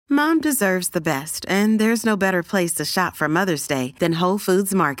Mom deserves the best, and there's no better place to shop for Mother's Day than Whole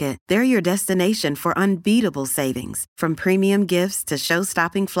Foods Market. They're your destination for unbeatable savings, from premium gifts to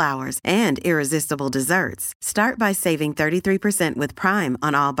show-stopping flowers and irresistible desserts. Start by saving 33% with Prime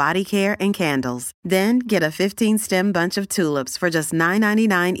on all body care and candles. Then get a 15-stem bunch of tulips for just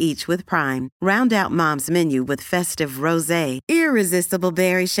 $9.99 each with Prime. Round out Mom's menu with festive rosé, irresistible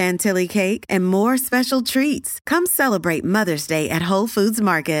berry chantilly cake, and more special treats. Come celebrate Mother's Day at Whole Foods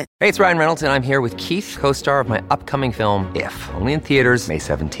Market. Hey, it's Ryan Reynolds, and I'm here with Keith, co-star of my upcoming film, If, only in theaters May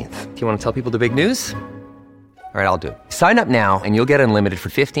 17th. Do you want to tell people the big news? All right, I'll do it. Sign up now and you'll get unlimited for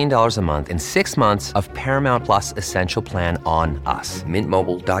 $15 a month and 6 months of Paramount Plus Essential Plan on us.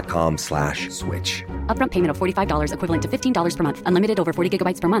 MintMobile.com/switch. Upfront payment of $45 equivalent to $15 per month. Unlimited over 40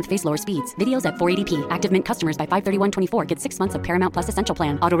 gigabytes per month. Face lower speeds. Videos at 480p. Active Mint customers by 531.24 get 6 months of Paramount Plus Essential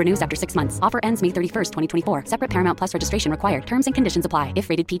Plan. Auto renews after 6 months. Offer ends May 31st, 2024. Separate Paramount Plus registration required. Terms and conditions apply if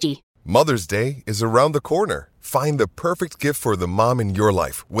rated PG. Mother's Day is around the corner. Find the perfect gift for the mom in your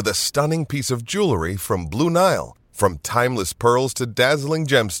life with a stunning piece of jewelry from Blue Nile. From timeless pearls to dazzling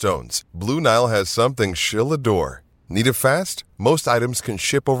gemstones, Blue Nile has something she'll adore. Need it fast? Most items can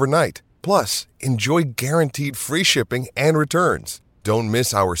ship overnight. Plus, enjoy guaranteed free shipping and returns. Don't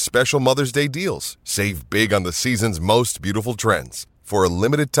miss our special Mother's Day deals. Save big on the season's most beautiful trends. For a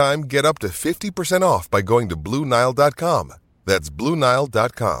limited time, get up to 50% off by going to BlueNile.com. That's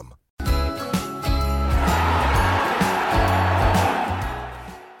BlueNile.com.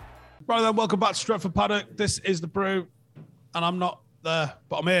 Right then, welcome back to Stretford Paddock. This is The Brew, and I'm not there,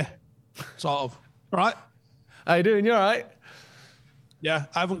 but I'm here, sort of. All right? How you doing? You all right? Yeah,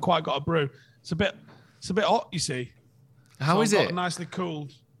 I haven't quite got a brew. It's a bit hot, you see. How is it? Nicely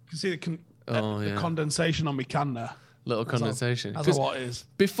cooled. You can see the condensation on my can there. Little condensation. That's what it is.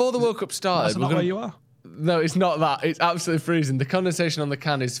 Before the World Cup started, that's not where you are. No, it's not that. It's absolutely freezing. The condensation on the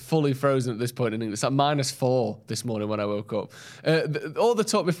can is fully frozen at this point. And it's at -4 this morning when I woke up. All the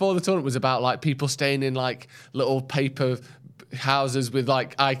talk before the tournament was about like people staying in like little paper houses with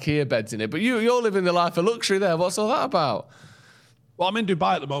like IKEA beds in it. But you're living the life of luxury there. What's all that about? Well, I'm in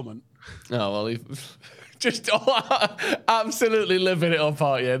Dubai at the moment. Oh, well, just absolutely living it up,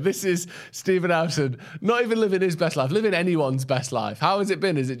 aren't you? This is Stephen Howson, not even living his best life, living anyone's best life. How has it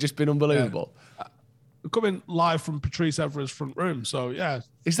been? Has it just been unbelievable? Yeah. We're coming live from Patrice Evra's front room, so yeah.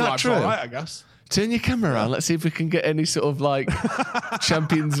 Is that true? All right, I guess. Turn your camera around. Let's see if we can get any sort of like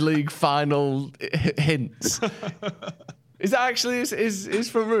Champions League final hints. Is that actually his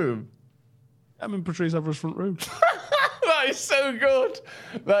front room? I'm in Patrice Evra's front room. That is so good.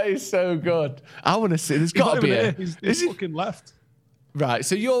 That is so good. I want to see. There's got to be a. He's looking left. Right.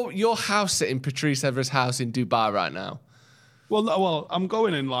 So your house sitting Patrice Evra's house in Dubai right now. Well, I'm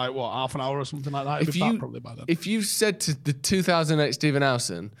going in like half an hour or something like that. Probably by then. If you said to the 2008 Stephen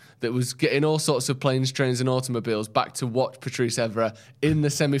Howson that was getting all sorts of planes, trains, and automobiles back to watch Patrice Evra in the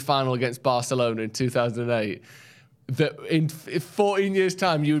semi-final against Barcelona in 2008, that in 14 years'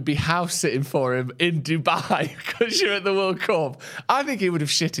 time you would be house sitting for him in Dubai because you're at the World Cup, I think he would have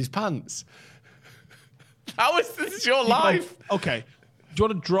shit his pants. This is your life. Okay. Do you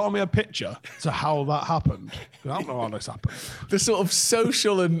want to draw me a picture to how that happened? I don't know how this happened. The sort of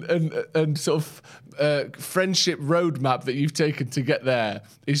social and sort of friendship roadmap that you've taken to get there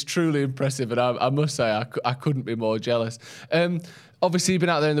is truly impressive, and I must say I couldn't be more jealous. Obviously, you've been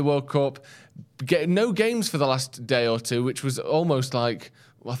out there in the World Cup, getting no games for the last day or two, which was almost like,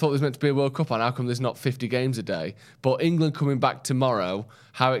 I thought there was meant to be a World Cup on. How come there's not 50 games a day? But England coming back tomorrow,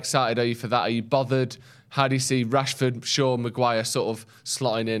 how excited are you for that? Are you bothered? How do you see Rashford, Shaw, Maguire sort of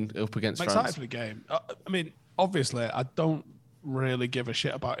slotting in up against France? I'm excited for the game. I mean, obviously, I don't really give a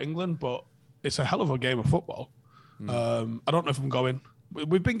shit about England, but it's a hell of a game of football. I don't know if I'm going.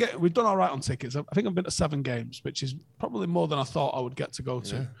 We've done all right on tickets. I think I've been to 7 games, which is probably more than I thought I would get to go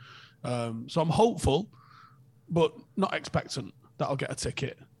to. Yeah. So I'm hopeful, but not expectant that I'll get a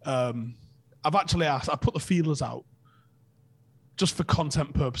ticket. I've actually asked. I put the feelers out. Just for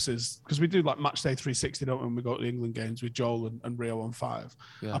content purposes, because we do like Match Day 360, don't we, when we go to the England games with Joel and Rio on 5.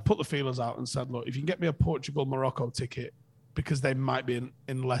 Yeah. I put the feelers out and said, look, if you can get me a Portugal-Morocco ticket, because they might be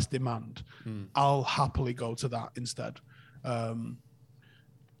in less demand, I'll happily go to that instead.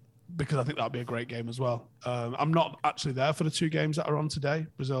 Because I think that'd be a great game as well. I'm not actually there for the 2 games that are on today,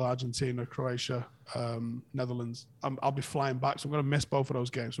 Brazil, Argentina, Croatia, Netherlands. I'll be flying back, so I'm going to miss both of those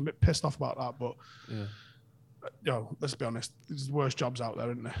games. So I'm a bit pissed off about that, but... Yeah. Let's be honest, there's the worst jobs out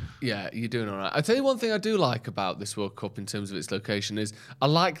there, isn't there? Yeah, you're doing all right. I'll tell you one thing I do like about this World Cup in terms of its location is I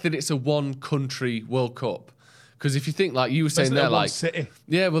like that it's a one-country World Cup. Because if you think, like you were saying Basically there, a one like City.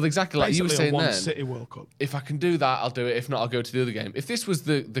 yeah, well, exactly like you were Basically a saying one then. City World Cup. If I can do that, I'll do it. If not, I'll go to the other game. If this was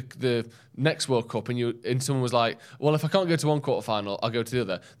the next World Cup and someone was like, well, if I can't go to one quarterfinal, I'll go to the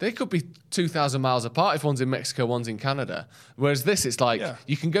other. They could be 2,000 miles apart if one's in Mexico, one's in Canada. Whereas this, it's like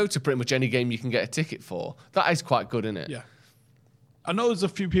you can go to pretty much any game you can get a ticket for. That is quite good, isn't it? Yeah. I know there's a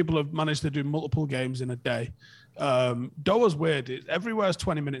few people who have managed to do multiple games in a day. Doha's weird. Everywhere's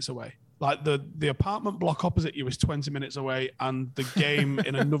 20 minutes away. Like the apartment block opposite you is 20 minutes away, and the game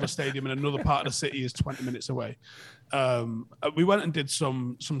in another stadium in another part of the city is 20 minutes away. We went and did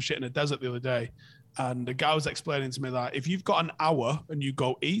some shit in the desert the other day, and the guy was explaining to me that if you've got an hour and you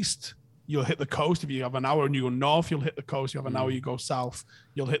go east, you'll hit the coast. If you have an hour and you go north, you'll hit the coast. You have an hour, you go south,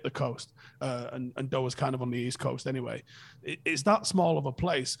 you'll hit the coast. And Doha's kind of on the east coast anyway. It's that small of a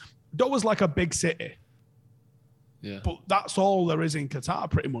place. Doha's like a big city. Yeah. But that's all there is in Qatar,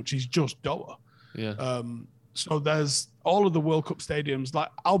 pretty much. Is just Doha. Yeah. So there's all of the World Cup stadiums, like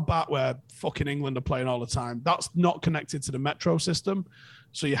Al Bat, where fucking England are playing all the time. That's not connected to the metro system,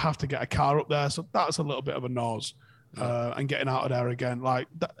 so you have to get a car up there. So that's a little bit of a nose. And getting out of there again. Like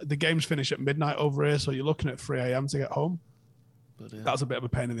the games finish at midnight over here, so you're looking at 3 a.m. to get home. That's a bit of a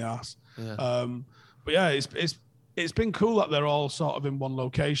pain in the ass. Yeah. But yeah, it's been cool that they're all sort of in one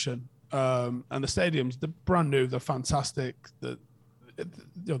location. And the stadiums, they're brand new, they're fantastic.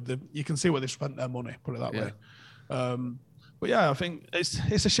 You can see where they've spent their money, put it that way. But yeah, I think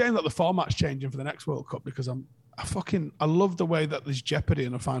it's a shame that the format's changing for the next World Cup, because I love the way that there's jeopardy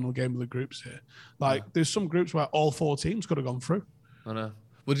in the final game of the groups here. Like there's some groups where all 4 teams could have gone through. I know.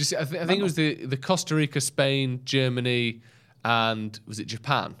 Well, did you see? I think it was the Costa Rica, Spain, Germany, and was it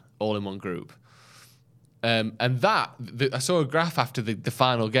Japan all in one group? And I saw a graph after the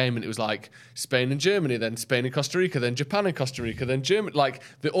final game, and it was like Spain and Germany, then Spain and Costa Rica, then Japan and Costa Rica, then Germany. Like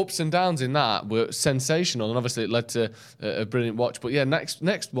the ups and downs in that were sensational, and obviously it led to a brilliant watch. But yeah, next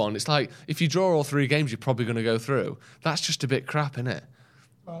one, it's like if you draw all 3 games, you're probably going to go through. That's just a bit crap, isn't it?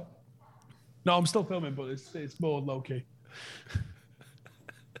 No, I'm still filming, but it's more low key.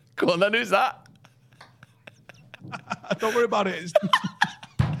 Go on then, who's that? Don't worry about it.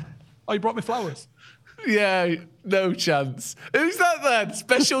 Oh, you brought me flowers. Yeah, no chance. Who's that then?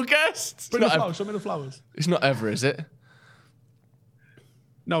 Special guest? Bring the flowers. Show me the flowers. It's not Ever, is it?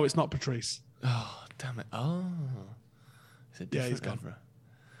 No, it's not Patrice. Oh, damn it. Oh. It's a different he's gone. Ever.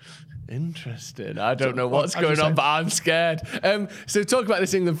 Interesting. I don't know what's going on, but I'm scared. So talk about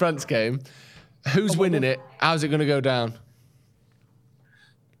this England-France game. Who's winning it? How's it going to go down?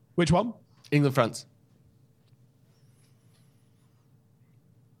 Which one? England-France.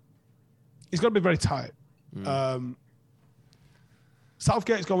 It's going to be very tight.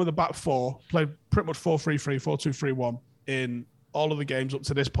 Southgate's gone with a back 4, played pretty much 4-3-3, 4-2-3-1 in all of the games up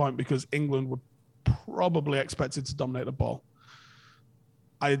to this point, because England were probably expected to dominate the ball.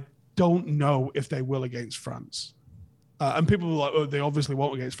 I don't know if they will against France. And people were like, oh, they obviously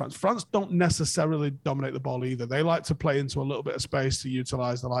won't against France. France don't necessarily dominate the ball either. They like to play into a little bit of space to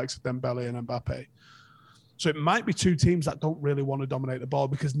utilise the likes of Dembele and Mbappe. So it might be 2 teams that don't really want to dominate the ball,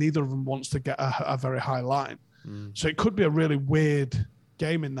 because neither of them wants to get a very high line. So it could be a really weird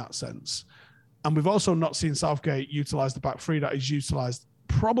game in that sense. And we've also not seen Southgate utilise the back 3 that he's utilised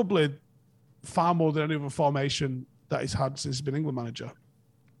probably far more than any other formation that he's had since he's been England manager.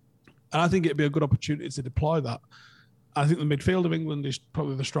 And I think it'd be a good opportunity to deploy that. I think the midfield of England is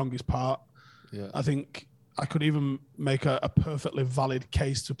probably the strongest part. Yeah. I think I could even make a perfectly valid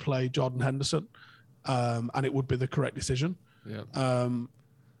case to play Jordan Henderson. And it would be the correct decision. Yeah.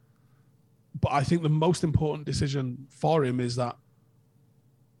 But I think the most important decision for him is that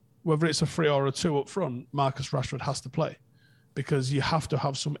whether it's a 3 or a 2 up front, Marcus Rashford has to play, because you have to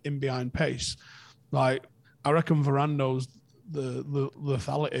have some in-behind pace. Like, I reckon Varane knows the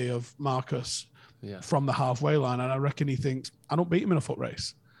lethality of Marcus from the halfway line, and I reckon he thinks, I don't beat him in a foot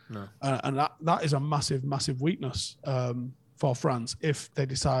race. No. And that is a massive, massive weakness for France if they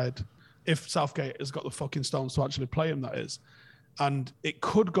decide... If Southgate has got the fucking stones to actually play him, that is. And it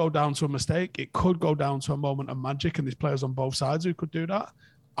could go down to a mistake. It could go down to a moment of magic, and there's players on both sides who could do that.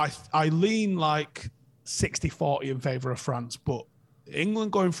 I lean like 60-40 in favour of France, but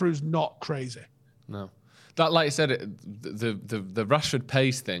England going through is not crazy. No. That, like I said, the Rashford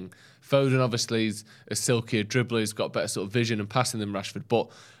pace thing, Foden obviously is a silkier dribbler, he's got better sort of vision and passing than Rashford,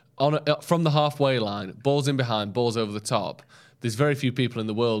 but from the halfway line, balls in behind, balls over the top, there's very few people in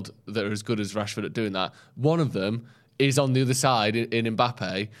the world that are as good as Rashford at doing that. One of them is on the other side in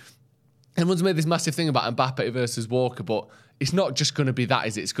Mbappe. Everyone's made this massive thing about Mbappe versus Walker, but it's not just going to be that,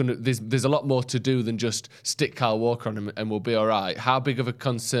 is it? It's going to there's a lot more to do than just stick Kyle Walker on him and we'll be all right. How big of a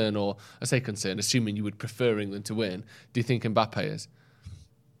concern, or I say concern, assuming you would prefer England to win, do you think Mbappe is?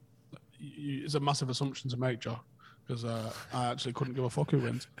 It's a massive assumption to make, Joe, because I actually couldn't give a fuck who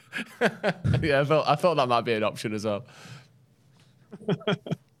wins. Yeah, I thought that might be an option as well.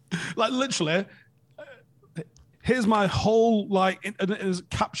 Like, literally, here's my whole, like, in as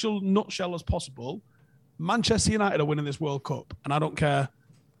capsule nutshell as possible. Manchester United are winning this World Cup, and I don't care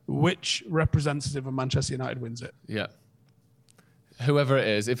which representative of Manchester United wins it. Yeah. Whoever it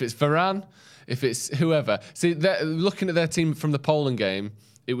is. If it's Varane, if it's whoever. See, looking at their team from the Poland game,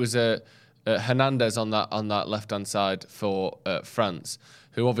 it was Hernandez on that left-hand side for France,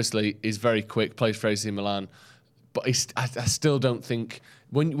 who obviously is very quick, plays for AC Milan. But I still don't think...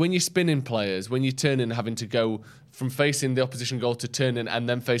 When you're spinning players, when you turn in having to go from facing the opposition goal to turning and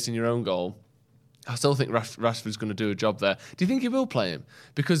then facing your own goal, I still think Rashford's going to do a job there. Do you think he will play him?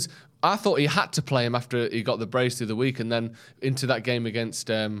 Because I thought he had to play him after he got the brace through the week, and then into that game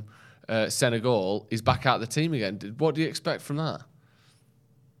against Senegal, he's back out of the team again. What do you expect from that?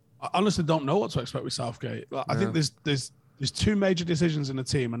 I honestly don't know what to expect with Southgate. I think there's two major decisions in the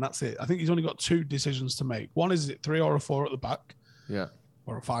team, and that's it. I think he's only got two decisions to make. One is it 3 or a 4 at the back? Yeah.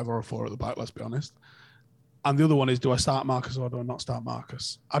 Or a 5 or a 4 at the back, let's be honest. And the other one is, do I start Marcus or do I not start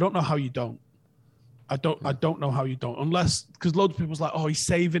Marcus? I don't know how you don't. I don't know how you don't. Unless, because loads of people's like, oh, he's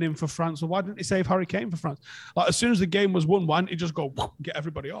saving him for France. Well, why didn't he save Harry Kane for France? Like, as soon as the game was won, why didn't he just go get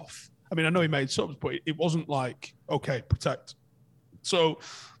everybody off? I mean, I know he made subs, but it wasn't like, okay, protect. So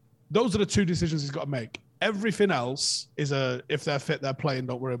those are the two decisions he's got to make. Everything else is if they're fit, they're playing,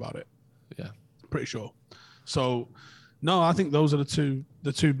 don't worry about it. Yeah. Pretty sure. So, no, I think those are the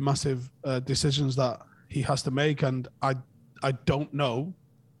two massive decisions that he has to make, and I don't know.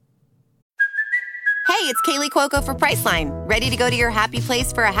 Hey, it's Kaylee Cuoco for Priceline. Ready to go to your happy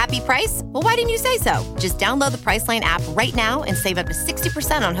place for a happy price? Well, why didn't you say so? Just download the Priceline app right now and save up to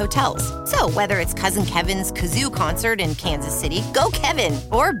 60% on hotels. So whether it's Cousin Kevin's Kazoo Concert in Kansas City, go Kevin,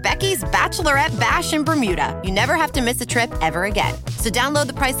 or Becky's Bachelorette Bash in Bermuda, you never have to miss a trip ever again. So download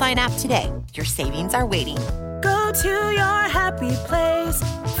the Priceline app today. Your savings are waiting. Go to your happy place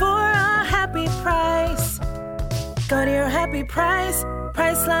for a happy price. Go to your happy price,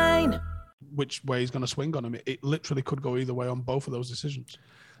 Priceline. Which way he's going to swing on him. It literally could go either way on both of those decisions.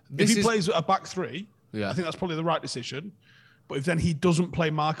 If he plays a back three, I think that's probably the right decision. But if then he doesn't play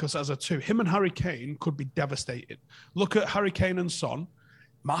Marcus as a 2, him and Harry Kane could be devastated. Look at Harry Kane and Son.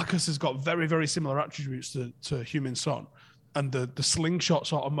 Marcus has got very, very similar attributes to Heung-min Son. And the slingshot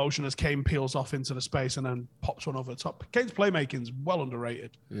sort of motion as Kane peels off into the space and then pops one over the top. Kane's playmaking is well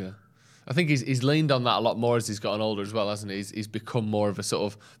underrated. Yeah. I think he's leaned on that a lot more as he's gotten older as well, hasn't he? He's become more of a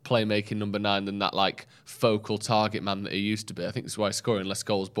sort of playmaking number 9 than that like focal target man that he used to be. I think that's why he's scoring less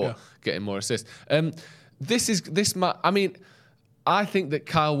goals but getting more assists. I think that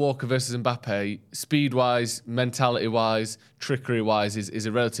Kyle Walker versus Mbappe, speed-wise, mentality-wise, trickery-wise, is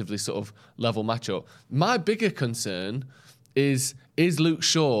a relatively sort of level matchup. My bigger concern is Luke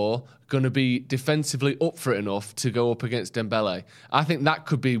Shaw going to be defensively up for it enough to go up against Dembele? I think that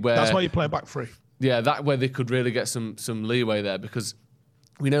could be where... That's why you play back three. Yeah, that where they could really get some leeway there, because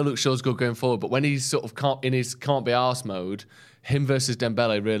we know Luke Shaw's good going forward, but when he's sort of can't be arse mode, him versus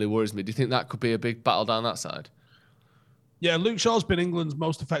Dembele really worries me. Do you think that could be a big battle down that side? Yeah, Luke Shaw's been England's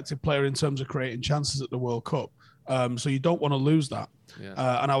most effective player in terms of creating chances at the World Cup. So you don't want to lose that.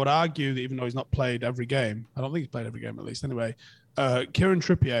 Yeah. And I would argue that even though he's not played every game, I don't think he's played every game at least anyway, Kieran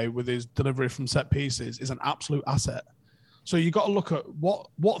Trippier with his delivery from set pieces is an absolute asset. So you got to look at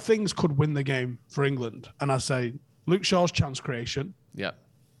what things could win the game for England. And I say Luke Shaw's chance creation,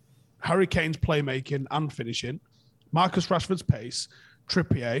 Harry Kane's playmaking and finishing, Marcus Rashford's pace,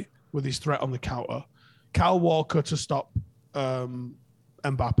 Trippier with his threat on the counter, Kyle Walker to stop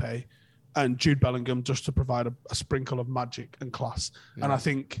Mbappe, and Jude Bellingham just to provide a sprinkle of magic and class. Yeah. And I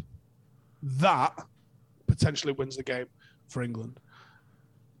think that potentially wins the game for England.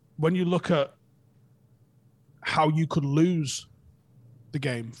 When you look at how you could lose the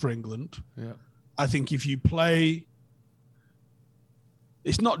game for England, I think if you play,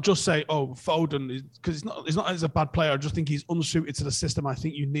 it's not just say, oh, Foden, because it's not as a bad player. I just think he's unsuited to the system I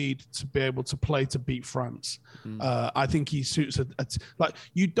think you need to be able to play to beat France. I think he suits like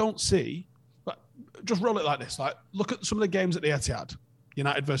you don't see, like, just roll it like this. Like, look at some of the games at the Etihad,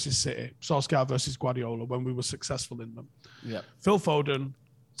 United versus City, Solskjaer versus Guardiola, when we were successful in them. Yeah, Phil Foden,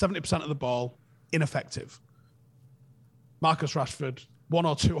 70% of the ball, ineffective. Marcus Rashford, 1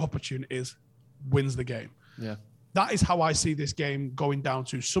 or 2 opportunities, wins the game. Yeah. That is how I see this game going down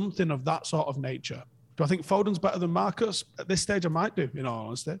to something of that sort of nature. Do I think Foden's better than Marcus? At this stage, I might do, in all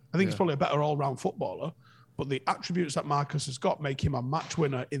honesty. I think he's probably a better all-round footballer, but the attributes that Marcus has got make him a match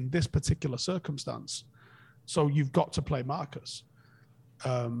winner in this particular circumstance. So you've got to play Marcus.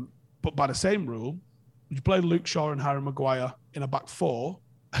 But by the same rule, you play Luke Shaw and Harry Maguire in a back four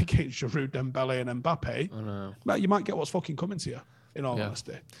against Giroud, Dembele and Mbappe, you might get what's fucking coming to you, in all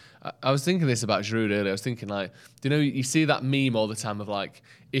honesty. I was thinking this about Giroud earlier. I was thinking, you see that meme all the time of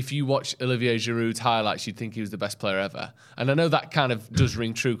if you watch Olivier Giroud's highlights, you'd think he was the best player ever. And I know that kind of does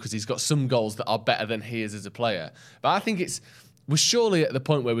ring true because he's got some goals that are better than he is as a player. But I think we're surely at the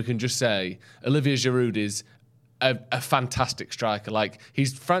point where we can just say Olivier Giroud is a fantastic striker.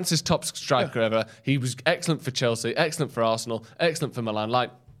 He's France's top striker ever. He was excellent for Chelsea, excellent for Arsenal, excellent for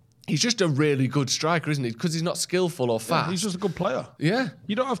Milan. He's just a really good striker, isn't he? Because he's not skillful or fast. Yeah, he's just a good player. Yeah.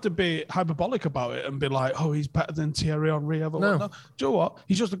 You don't have to be hyperbolic about it and be like, oh, he's better than Thierry Henry ever. No. Do you know what?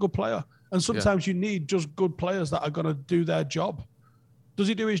 He's just a good player. And sometimes you need just good players that are going to do their job. Does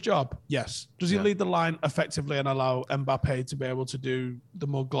he do his job? Yes. Does he lead the line effectively and allow Mbappe to be able to do the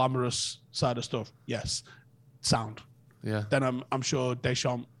more glamorous side of stuff? Yes. Sound. Yeah. Then I'm sure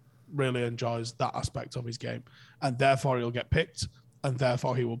Deschamps really enjoys that aspect of his game. And therefore he'll get picked. And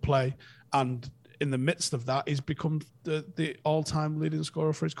therefore he will play. And in the midst of that, he's become the all-time leading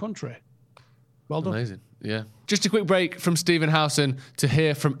scorer for his country. Well done. Amazing. Yeah. Just a quick break from Stephen Howson to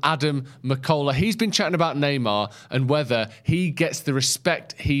hear from Adam McCullough. He's been chatting about Neymar and whether he gets the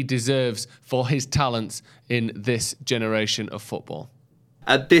respect he deserves for his talents in this generation of football.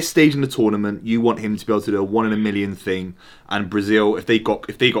 At this stage in the tournament, you want him to be able to do a 1 in a million thing. And Brazil, if they got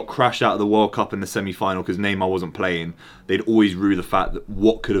crashed out of the World Cup in the semi-final because Neymar wasn't playing, they'd always rue the fact that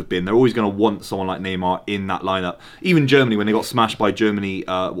what could have been. They're always going to want someone like Neymar in that lineup. Even Germany, when they got smashed by Germany,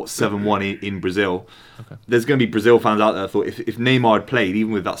 7-1 in Brazil. Okay. There's going to be Brazil fans out there that thought if Neymar had played,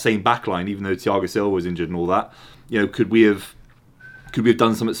 even with that same backline, even though Thiago Silva was injured and all that, could we have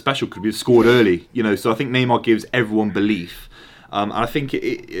done something special? Could we have scored early? So I think Neymar gives everyone belief. And I think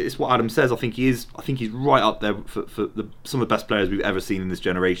it's what Adam says. I think he's right up there for some of the best players we've ever seen in this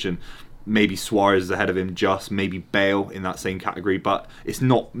generation. Maybe Suarez is ahead of him, maybe Bale in that same category, but it's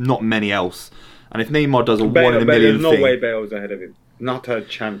not many else. And if Neymar does a 1 in a million thing, there's no way Bale's ahead of him. Not a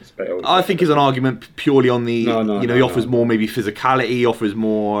chance, Bale. I think it's an argument purely on the he offers more maybe physicality, he offers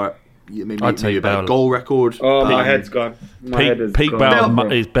more. Maybe a better goal record. Oh, my head's gone. Peak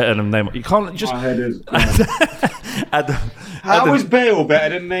Bale is better than Neymar. You can't just. My head is gone. How is Bale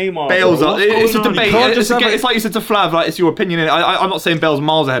better than Neymar? Bale's it's a debate. It's like you said to Flav, it's your opinion. I'm not saying Bale's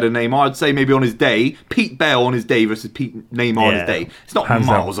miles ahead of Neymar. I'd say maybe on his day, Pete Bale on his day versus Pete Neymar on his day. It's not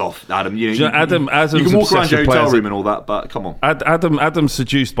miles off, Adam. You can walk around your hotel room and all that, but come on. Adam's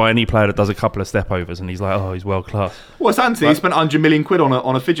seduced by any player that does a couple of step overs, and he's like, oh, he's world class. Well, it's Anthony. He spent 100 million quid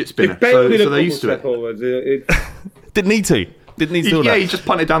on a fidget spinner, so they're used to it. Didn't need to do that. Yeah, he just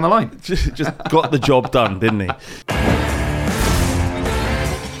punted down the line. just got the job done, didn't he?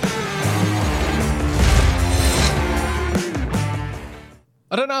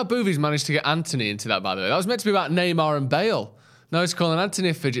 I don't know how Boovies managed to get Anthony into that, by the way. That was meant to be about Neymar and Bale. Now he's calling Anthony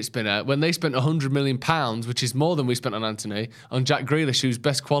a fidget spinner when they spent £100 million, which is more than we spent on Anthony, on Jack Grealish, whose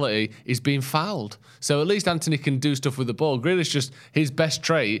best quality is being fouled. So at least Anthony can do stuff with the ball. Grealish, his best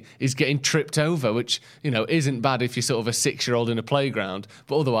trait is getting tripped over, which, isn't bad if you're sort of a 6-year-old in a playground,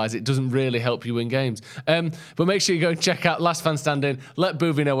 but otherwise it doesn't really help you win games. But make sure you go and check out Last Fan Standing. Let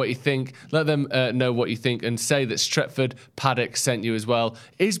Boovie know what you think. Let them know what you think and say that Stretford Paddock sent you as well.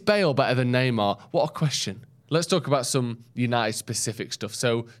 Is Bale better than Neymar? What a question. Let's talk about some United-specific stuff.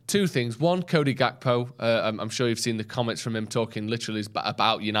 So, 2 things. One, Cody Gakpo. I'm sure you've seen the comments from him talking literally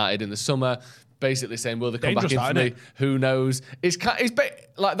about United in the summer, basically saying, will they come back in for me? Who knows? It's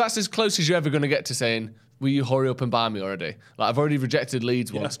that's as close as you're ever going to get to saying, will you hurry up and buy me already? I've already rejected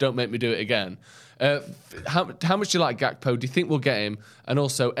Leeds once. Don't make me do it again. How much do you like Gakpo? Do you think we'll get him? And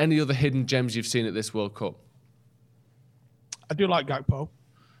also, any other hidden gems you've seen at this World Cup? I do like Gakpo.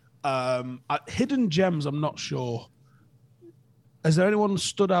 Hidden gems, I'm not sure. Has there anyone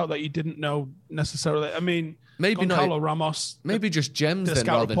stood out that you didn't know necessarily? I mean, maybe Gonçalo Ramos. Maybe just gems. Did a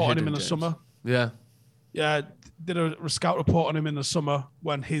scout report on him in the summer? Yeah. Did a scout report on him in the summer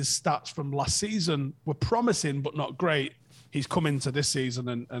when his stats from last season were promising but not great. He's come into this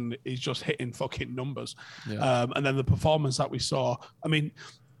season and he's just hitting fucking numbers. Yeah. And then the performance that we saw. I mean,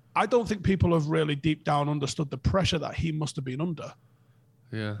 I don't think people have really deep down understood the pressure that he must have been under.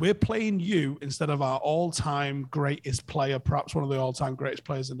 Yeah. We're playing you instead of our all-time greatest player, perhaps one of the all-time greatest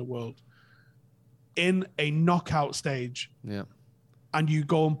players in the world, in a knockout stage. Yeah. And you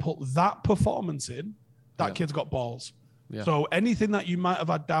go and put that performance in, that kid's got balls. Yeah. So anything that you might have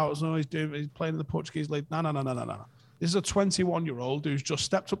had doubts, he's playing in the Portuguese league. No. This is a 21-year-old who's just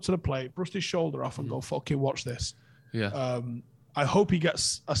stepped up to the plate, brushed his shoulder off, and go, fucking watch this. Yeah. I hope he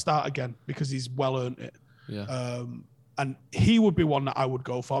gets a start again because he's well earned it. Yeah. And he would be one that I would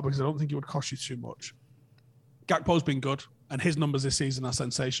go for because I don't think it would cost you too much. Gakpo's been good, and his numbers this season are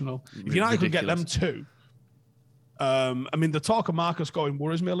sensational. If United could get them too, I mean, the talk of Marcus going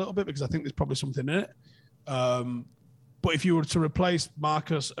worries me a little bit because I think there's probably something in it. But if you were to replace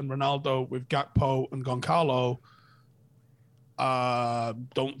Marcus and Ronaldo with Gakpo and Goncalo,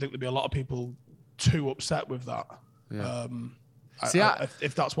 don't think there'd be a lot of people too upset with that. Yeah.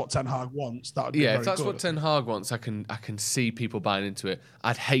 If that's what Ten Hag wants, that would be very if that's good. what Ten Hag wants, I can see people buying into it.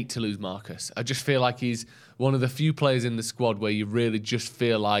 I'd hate to lose Marcus. I just feel like he's one of the few players in the squad where you really just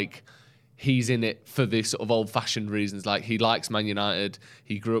feel like he's in it for the sort of old-fashioned reasons. Like, he likes Man United.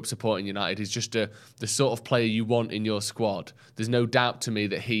 He grew up supporting United. He's just the sort of player you want in your squad. There's no doubt to me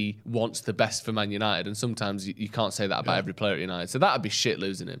that he wants the best for Man United, and sometimes you can't say that about every player at United. So that would be shit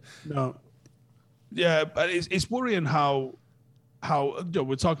losing him. No. Yeah, but it's worrying how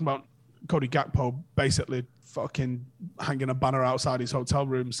we're talking about Cody Gakpo basically fucking hanging a banner outside his hotel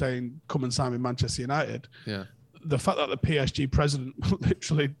room saying, come and sign with Manchester United. Yeah. The fact that the PSG president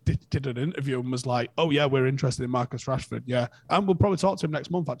literally did an interview and was like, oh, yeah, we're interested in Marcus Rashford. Yeah. And we'll probably talk to him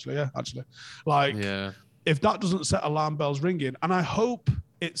next month, actually. Yeah, actually. Like, if that doesn't set alarm bells ringing, and I hope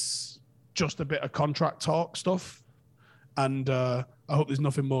it's just a bit of contract talk stuff, and I hope there's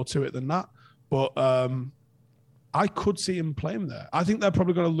nothing more to it than that. But I could see him playing there. I think they're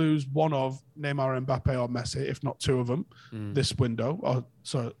probably going to lose one of Neymar, Mbappe, or Messi, if not two of them, this window, or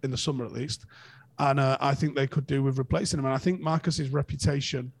so in the summer at least. And I think they could do with replacing him. And I think Marcus's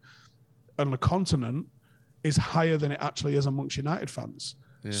reputation on the continent is higher than it actually is amongst United fans.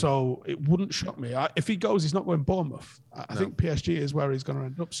 Yeah. So it wouldn't shock me. If he goes, he's not going Bournemouth. I think PSG is where he's going to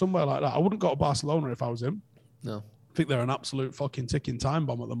end up, somewhere like that. I wouldn't go to Barcelona if I was him. No. I think they're an absolute fucking ticking time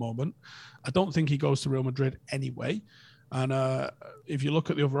bomb at the moment. I don't think he goes to Real Madrid anyway. And if you look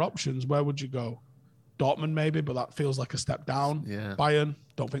at the other options, where would you go? Dortmund maybe, but that feels like a step down. Yeah. Bayern,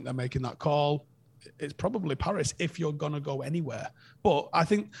 don't think they're making that call. It's probably Paris if you're going to go anywhere. But I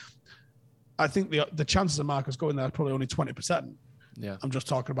think the chances of Marcus going there are probably only 20%. Yeah. I'm just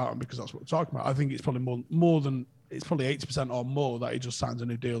talking about him because that's what we're talking about. I think it's probably more than it's probably 80% or more that he just signs a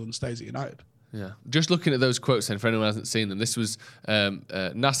new deal and stays at United. Yeah. Just looking at those quotes then, for anyone who hasn't seen them, this was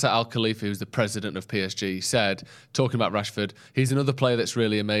Nasser Al-Khalifi, who's the president of PSG, said, talking about Rashford, he's another player that's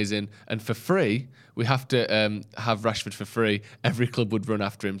really amazing, and for free, we have to have Rashford for free. Every club would run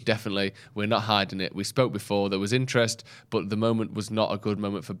after him, definitely. We're not hiding it. We spoke before, there was interest, but the moment was not a good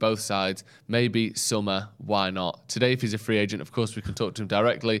moment for both sides. Maybe summer, why not? Today, if he's a free agent, of course, we can talk to him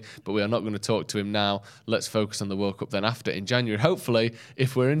directly, but we are not going to talk to him now. Let's focus on the World Cup then after in January. Hopefully,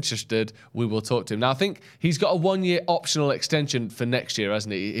 if we're interested, we will talk to him. Now, I think he's got a 1-year optional extension for next year,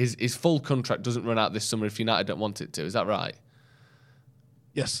 hasn't he? His full contract doesn't run out this summer if United don't want it to. Is that right?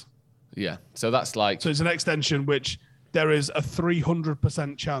 Yes. Yeah. So that's like... So it's an extension which there is a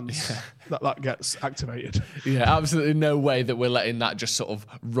 300% chance that gets activated. Yeah, absolutely no way that we're letting that just sort of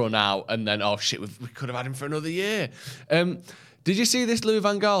run out and then, oh shit, we could have had him for another year. Did you see this Louis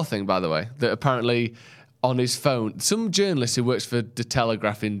van Gaal thing, by the way? That apparently... on his phone, some journalist who works for De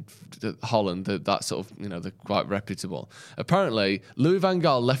Telegraaf in Holland, that sort of, they're quite reputable. Apparently, Louis van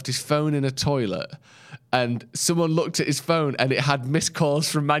Gaal left his phone in a toilet and someone looked at his phone and it had missed calls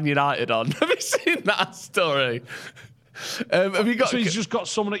from Man United on. Have you seen that story? Have you got? So he's just got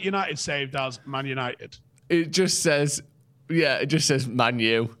someone at United saved as Man United. It just says Man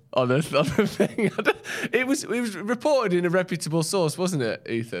U on the thing. It was reported in a reputable source, wasn't it,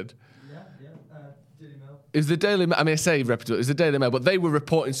 Ethan? It was the Daily Mail. I mean, I say reputable. It was the Daily Mail, but they were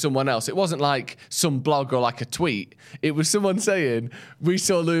reporting someone else. It wasn't like some blog or like a tweet. It was someone saying, we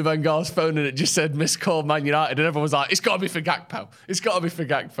saw Louis van Gaal's phone and it just said, missed call Man United. And everyone was like, it's got to be for Gakpo. It's got to be for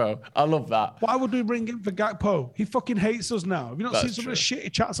Gakpo. I love that. Why would we bring him for Gakpo? He fucking hates us now. Have you not seen some of the shit he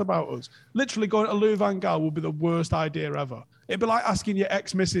chats about us? Literally going to Louis van Gaal would be the worst idea ever. It'd be like asking your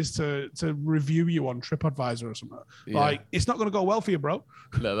ex-missus to review you on TripAdvisor or something. Yeah. Like, it's not going to go well for you, bro.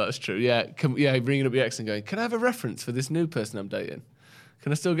 No, that's true. Yeah, bringing up your ex and going, can I have a reference for this new person I'm dating?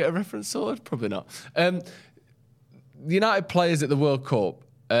 Can I still get a reference sorted? Probably not. United players at the World Cup,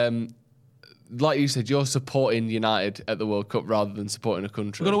 like you said, you're supporting United at the World Cup rather than supporting a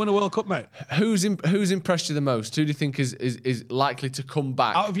country. We're going to win a World Cup, mate. Who's impressed you the most? Who do you think is likely to come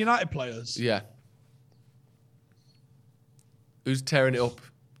back? Out of United players? Yeah. Who's tearing it up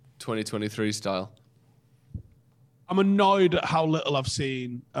 2023 style? I'm annoyed at how little I've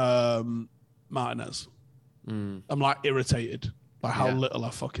seen Martinez. I'm like irritated by how little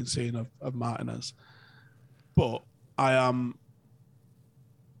I've fucking seen of Martinez. But I am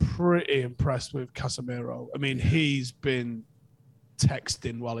pretty impressed with Casemiro. I mean, he's been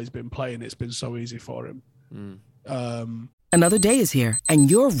texting while he's been playing. It's been so easy for him. Another day is here,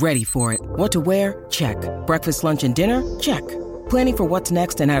 and you're ready for it. What to wear? Check. Breakfast, lunch, and dinner? Check. Planning for what's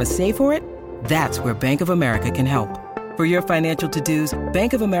next and how to save for it? That's where Bank of America can help. For your financial to-dos,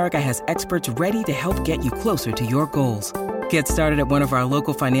 Bank of America has experts ready to help get you closer to your goals. Get started at one of our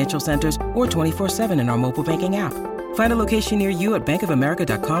local financial centers or 24/7 in our mobile banking app. Find a location near you at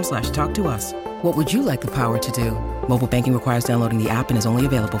bankofamerica.com/talktous. What would you like the power to do? Mobile banking requires downloading the app and is only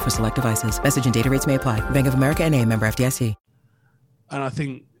available for select devices. Message and data rates may apply. Bank of America NA, member FDIC. And I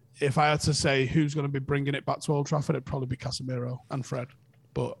think if I had to say who's going to be bringing it back to Old Trafford, it'd probably be Casemiro and Fred.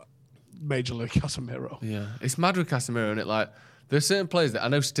 But majorly Casemiro. Yeah, it's mad with Casemiro, and it like there's certain players that I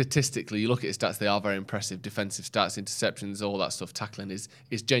know statistically, you look at his stats, they are very impressive. Defensive stats, interceptions, all that stuff. Tackling is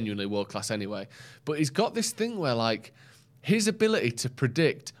genuinely world class anyway. But he's got this thing where like his ability to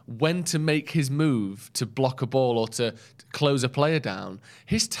predict when to make his move to block a ball or to close a player down,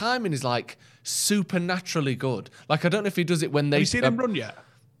 his timing is like supernaturally good. Like I don't know if he does it when they. Have you seen him run yet?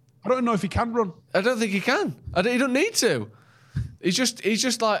 I don't know if he can run. I don't think he can. He don't need to. He's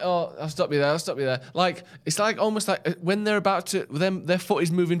just like, oh, I'll stop you there. Like, it's like almost like when they're about to, their foot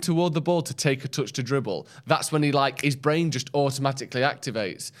is moving toward the ball to take a touch to dribble. That's when he like, his brain just automatically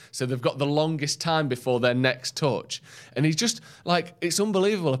activates. So they've got the longest time before their next touch. And he's just like, it's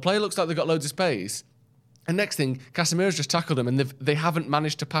unbelievable. A player looks like they've got loads of space. And next thing, Casemiro's just tackled him and they haven't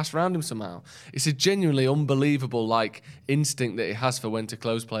managed to pass around him somehow. It's a genuinely unbelievable like instinct that he has for when to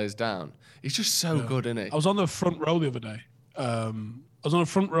close players down. He's just so good, isn't he? I was on the front row the other day. I was on the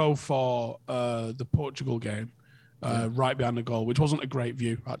front row for the Portugal game, right behind the goal, which wasn't a great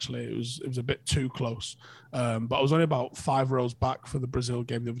view, actually. It was a bit too close. But I was only about 5 rows back for the Brazil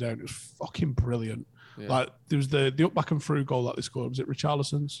game the other day, and it was fucking brilliant. Yeah. Like, there was the up, back, and through goal that they scored. Was it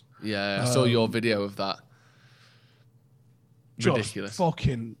Richarlison's? Yeah, I saw your video of that. Ridiculous.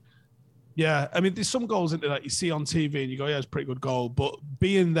 Fucking... Yeah, I mean, there's some goals into that you see on TV and you go, yeah, it's a pretty good goal. But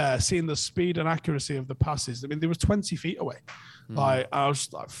being there, seeing the speed and accuracy of the passes, I mean, they was 20 feet away. Like, I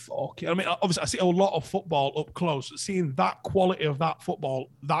was like, fuck it. I mean, obviously, I see a lot of football up close. Seeing that quality of that football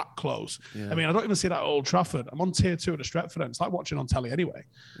that close. Yeah. I mean, I don't even see that at Old Trafford. I'm on tier 2 at the Stretford end. It's like watching on telly anyway.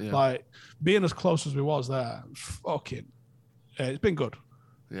 Yeah. Like, being as close as we was there, fucking, it's been good.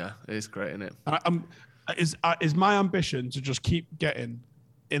 Yeah, it is great, isn't it? And is my ambition to just keep getting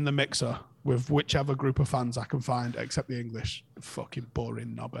in the mixer with whichever group of fans I can find, except the English. Fucking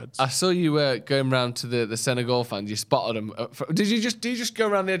boring knobheads. I saw you going round to the Senegal fans. You spotted them. Did you just go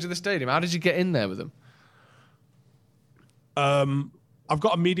around the edge of the stadium? How did you get in there with them? I've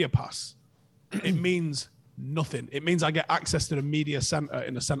got a media pass. It means nothing. It means I get access to the media centre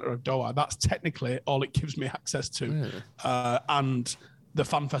in the centre of Doha. That's technically all it gives me access to. Really? And the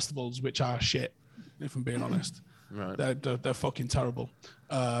fan festivals, which are shit, if I'm being honest. Right. They're fucking terrible.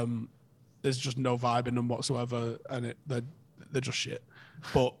 There's just no vibe in them whatsoever, and they're just shit.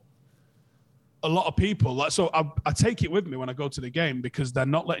 But a lot of people, like, so I take it with me when I go to the game because they're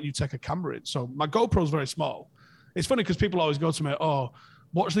not letting you take a camera in. So my GoPro's very small. It's funny because people always go to me, oh,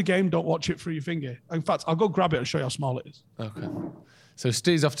 watch the game, don't watch it through your finger. In fact, I'll go grab it and show you how small it is. Okay. So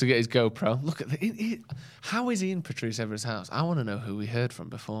Steve's off to get his GoPro. Look at how is he in Patrice Evra's house? I want to know who we heard from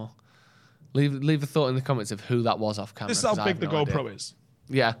before. Leave a thought in the comments of who that was off camera. This is how big the GoPro is.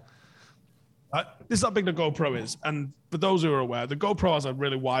 Yeah. This is how big the GoPro is. And for those who are aware, the GoPro has a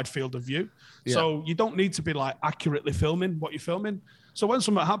really wide field of view. Yeah. So you don't need to be like accurately filming what you're filming. So when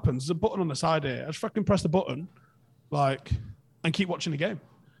something happens, there's a button on the side here. I just fucking press the button, like, and keep watching the game.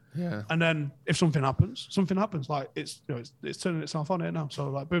 Yeah. And then if something happens. Like it's turning itself on here now. So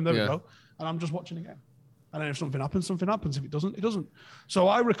like, boom, there we go. And I'm just watching the game. And then if something happens. If it doesn't, it doesn't. So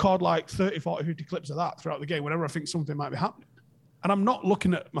I record like 30, 40, 50 clips of that throughout the game whenever I think something might be happening. And I'm not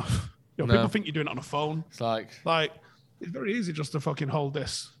looking at my... People think you're doing it on a phone. It's like it's very easy just to fucking hold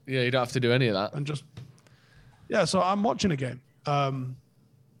this. Yeah, you don't have to do any of that. And just... Yeah, so I'm watching a game.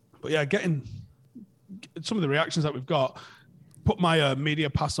 But yeah, getting some of the reactions that we've got, put my media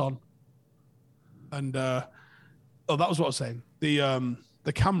pass on. And, that was what I was saying.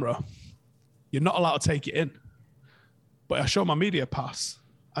 The camera... You're not allowed to take it in. But I show my media pass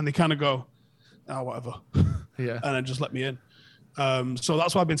and they kind of go, oh, whatever. Yeah. And then just let me in. So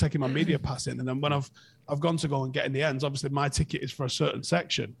that's why I've been taking my media pass in. And then when I've gone to go and get in the ends, obviously my ticket is for a certain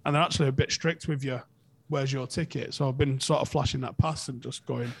section. And they're actually a bit strict with you. Where's your ticket? So I've been sort of flashing that pass and just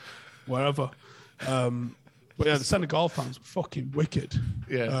going wherever. But But yeah, the Senegal fans were fucking wicked.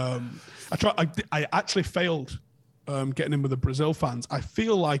 Yeah. I actually failed getting in with the Brazil fans. I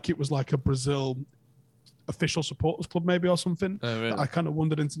feel like it was like a Brazil official supporters club maybe or something. Oh, really? That I kind of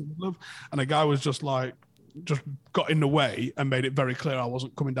wandered into the middle of. And a guy was just got in the way and made it very clear I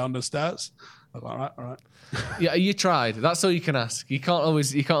wasn't coming down the stairs. I was like, all right. Yeah, you tried. That's all you can ask. You can't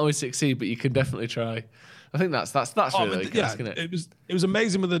always succeed, but you can definitely try. I think that's really good, isn't it? It was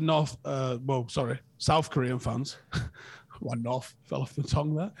amazing with the South Korean fans. Why North fell off the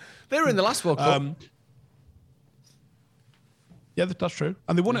tongue there. They were in the last World Cup. Yeah, that's true,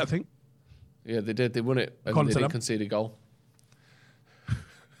 and they won it, I think. Yeah, they did. They won it, and they didn't concede a goal.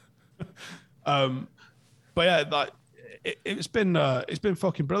 But yeah, it's been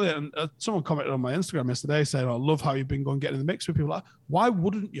fucking brilliant. And someone commented on my Instagram yesterday saying, "I love how you've been going getting in the mix with people." Like, why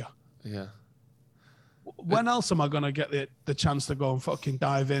wouldn't you? Yeah. When else am I going to get the chance to go and fucking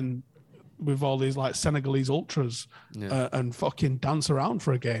dive in with all these like Senegalese ultras and fucking dance around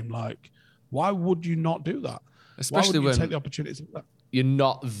for a game? Like, why would you not do that? Especially why would you when take the opportunity to do that? You're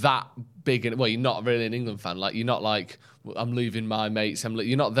not that big. You're not really an England fan. Like, you're not like, I'm leaving my mates.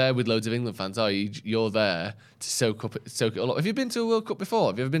 You're not there with loads of England fans, are you? You're there to soak it all up. Have you been to a World Cup before?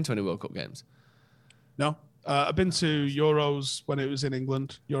 Have you ever been to any World Cup games? No. I've been to Euros when it was in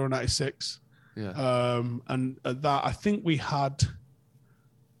England, Euro 96. Yeah. And at that, I think we had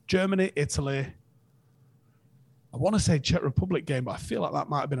Germany, Italy. I want to say Czech Republic game, but I feel like that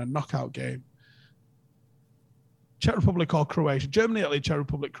might have been a knockout game. Czech Republic or Croatia. Germany, Italy, Czech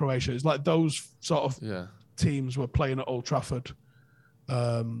Republic, Croatia. It's like those sort of teams were playing at Old Trafford.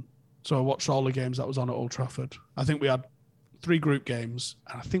 So I watched all the games that was on at Old Trafford. I think we had 3 group games,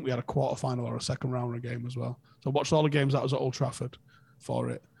 and I think we had a quarterfinal or a second round of game as well. So I watched all the games that was at Old Trafford for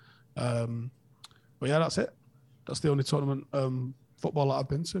it. But yeah, that's it. That's the only tournament football that I've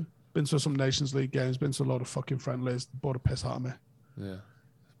been to. Been to some Nations League games, been to a lot of fucking friendlies. Bored the piss out of me. Yeah.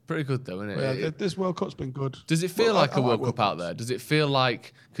 Pretty good though, isn't it? Yeah, this World Cup's been good. Does it feel like a World Cup out there? Does it feel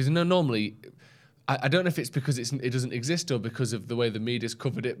like, because normally, I don't know if it's because it doesn't exist or because of the way the media's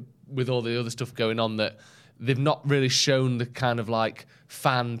covered it with all the other stuff going on, that they've not really shown the kind of like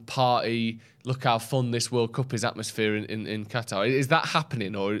fan party, look how fun this World Cup is atmosphere in Qatar. Is that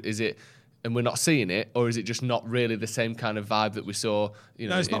happening, or is it, and we're not seeing it, or is it just not really the same kind of vibe that we saw, in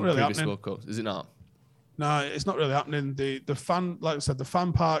really previous happening. World Cups? Is it not? No, it's not really happening. The fan, like I said, the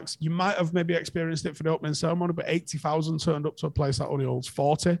fan parks, you might have maybe experienced it for the opening ceremony, but 80,000 turned up to a place that only holds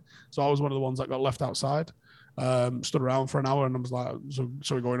 40. So I was one of the ones that got left outside. Stood around for an hour, and I was like, so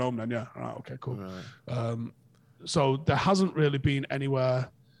we're going home then? Yeah. All right, okay, cool. Right. So there hasn't really been anywhere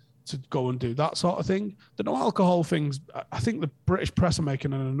to go and do that sort of thing. The no alcohol things, I think the British press are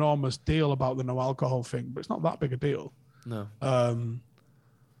making an enormous deal about the no alcohol thing, but it's not that big a deal. No.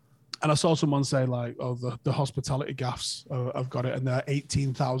 And I saw someone say like, "Oh, the hospitality gaffs have got it, and they're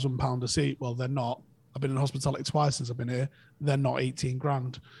 £18,000 a seat." Well, they're not. I've been in hospitality twice since I've been here. They're not 18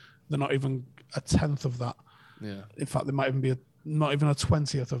 grand. They're not even a tenth of that. Yeah. In fact, they might even be not even a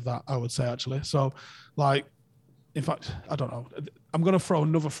 20th of that, I would say, actually. So, like, in fact, I don't know. I'm going to throw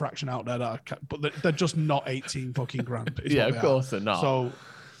another fraction out there, but they're just not 18 fucking grand. Yeah, of course they're not. So,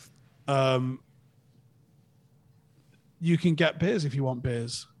 you can get beers if you want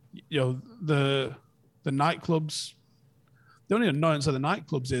beers. The nightclubs, the only annoyance of the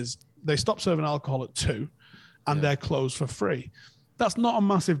nightclubs is they stop serving alcohol at 2 and they're closed for free. That's not a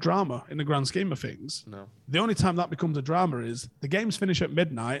massive drama in the grand scheme of things. No. The only time that becomes a drama is the games finish at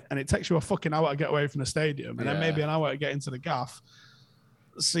midnight and it takes you a fucking hour to get away from the stadium and then maybe an hour to get into the gaff.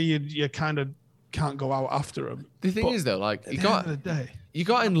 So you kind of can't go out after them. The thing is though, like you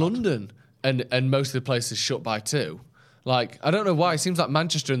got in London and most of the places shut by 2. Like, I don't know why. It seems like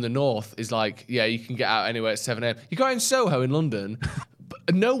Manchester in the north is like, yeah, you can get out anywhere at 7 a.m. You got in Soho in London,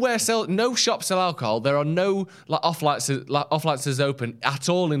 no shops sell alcohol. There are no off licenses open at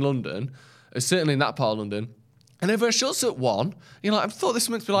all in London, certainly in that part of London. And everywhere shuts at 1. You're like, I thought this was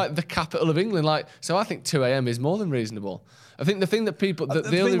meant to be like the capital of England. Like, so I think 2 a.m. is more than reasonable. I think the thing that people,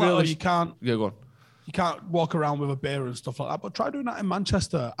 the only real you can't. Yeah, go on. You can't walk around with a beer and stuff like that, but try doing that in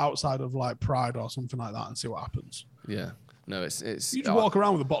Manchester outside of like Pride or something like that and see what happens. Yeah. No, it's you just walk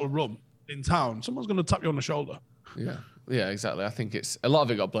around with a bottle of rum in town, someone's going to tap you on the shoulder. Yeah, exactly. I think it's a lot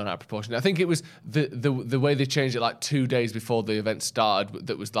of it got blown out of proportion. I think it was the way they changed it like 2 days before the event started.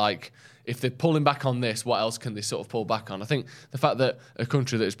 That was like, if they're pulling back on this, what else can they sort of pull back on? I think the fact that a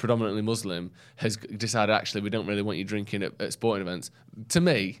country that is predominantly Muslim has decided actually we don't really want you drinking at sporting events, to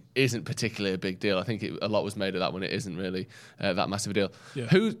me, isn't particularly a big deal. I think a lot was made of that when it isn't really that massive a deal. Yeah.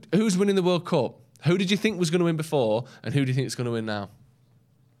 Who's winning the World Cup? Who did you think was going to win before, and who do you think is going to win now?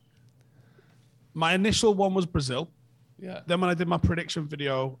 My initial one was Brazil. Yeah. Then when I did my prediction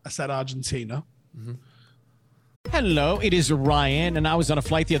video, I said Argentina. Mm-hmm. Hello, it is Ryan, and I was on a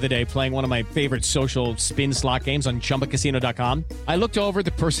flight the other day playing one of my favorite social spin slot games on ChumbaCasino.com. I looked over at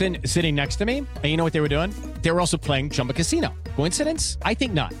the person sitting next to me, and you know what they were doing? They were also playing Chumba Casino. Coincidence? I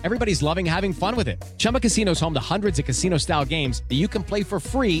think not. Everybody's loving having fun with it. Chumba Casino is home to hundreds of casino-style games that you can play for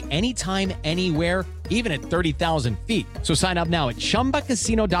free anytime, anywhere, even at 30,000 feet. So sign up now at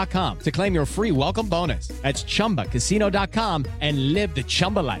ChumbaCasino.com to claim your free welcome bonus. That's ChumbaCasino.com and live the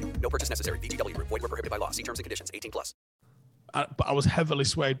Chumba life. No purchase necessary. VGW. Void were prohibited by law. See terms and conditions. 18+. But I was heavily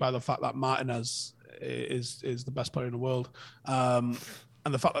swayed by the fact that Martinez is the best player in the world. And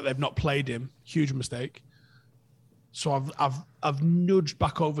the fact that they've not played him, huge mistake. So I've nudged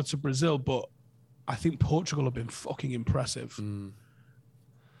back over to Brazil, but I think Portugal have been fucking impressive.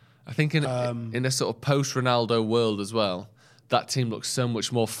 I think in a sort of post-Ronaldo world as well, that team looks so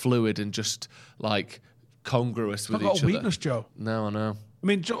much more fluid and just like congruous with each other. Not got a weakness, Joe. No, I know. I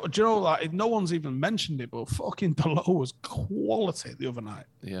mean, do you know, like, no one's even mentioned it, but fucking Dalot was quality the other night.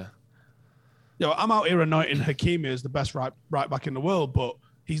 Yeah. You know, I'm out here anointing Hakimi as the best right back in the world, but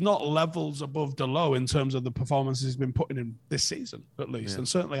he's not levels above Dalot in terms of the performances he's been putting in this season, at least, and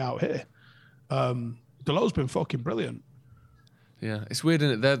certainly out here. Dalot's been fucking brilliant. Yeah, it's weird,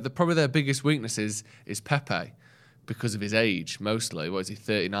 isn't it? Probably their biggest weakness is Pepe because of his age, mostly. What is he,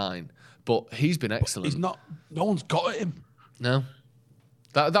 39? But he's been excellent. But he's not. No one's got at him. No.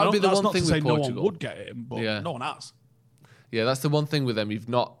 That would be the one thing with Portugal. No one would get at him, but no one has. Yeah, that's the one thing with them. You've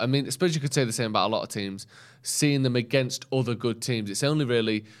not. I mean, I suppose you could say the same about a lot of teams. Seeing them against other good teams, it's only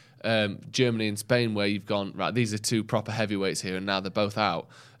really Germany and Spain where you've gone, right, these are two proper heavyweights here, and now they're both out.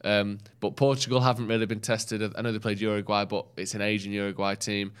 But Portugal haven't really been tested. I know they played Uruguay, but it's an Asian Uruguay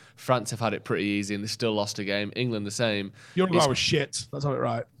team. France have had it pretty easy, and they still lost a game. England the same. Uruguay was shit. That's how it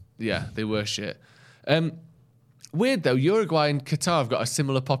right. Yeah, they were shit. Weird though, Uruguay and Qatar have got a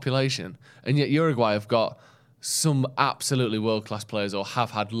similar population, and yet Uruguay have got some absolutely world-class players, or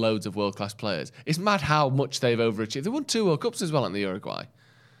have had loads of world-class players. It's mad how much they've overachieved. They won 2 World Cups as well in the Uruguay.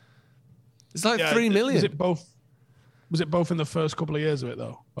 It's like 3 million. Was it both in the first couple of years of it,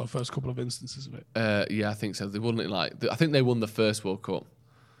 though? Or first couple of instances of it? Yeah, I think so. They won it I think they won the first World Cup.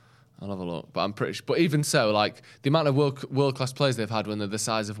 I'll have a look. But I'm pretty sure. But even so, like, the amount of world-class players they've had when they're the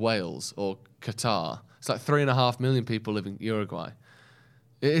size of Wales or Qatar, it's like 3.5 million people live in Uruguay.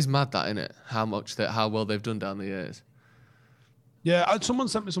 It is mad that, isn't it? How well they've done down the years. Yeah, someone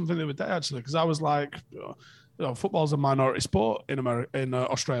sent me something the other day, actually, because I was like, football's a minority sport in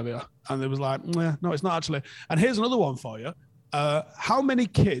Australia. And they was like, no, it's not actually. And here's another one for you. How many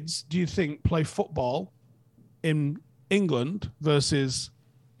kids do you think play football in England versus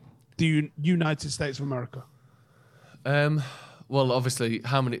the United States of America? Well, obviously,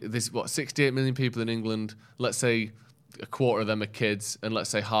 there's 68 million people in England. Let's say a quarter of them are kids, and let's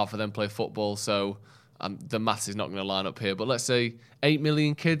say half of them play football. So the maths is not going to line up here. But let's say 8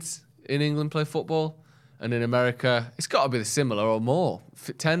 million kids in England play football. And in America, it's got to be similar or more.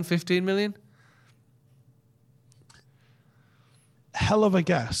 10, 15 million? Hell of a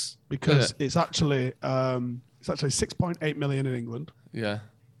guess, because it's actually 6.8 million in England. Yeah.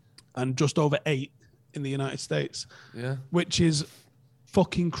 And just over 8 in the United States. Yeah. Which is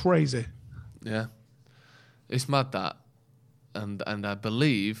fucking crazy. Yeah. It's mad that. And I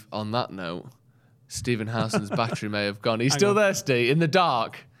believe, on that note, Stephen Howson's battery may have gone. He's still there, Steve, in the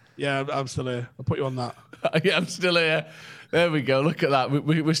dark. Yeah, I'm still here. I'll put you on that. Yeah, I'm still here. There we go. Look at that.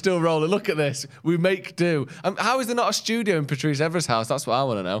 We're still rolling. Look at this. We make do. How is there not a studio in Patrice Evra's house? That's what I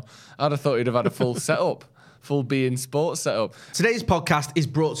want to know. I'd have thought he'd have had a full setup. Full beIN Sports setup. Today's podcast is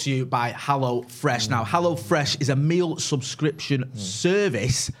brought to you by HelloFresh. Now, HelloFresh is a meal subscription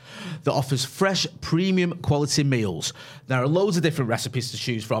service that offers fresh, premium quality meals. There are loads of different recipes to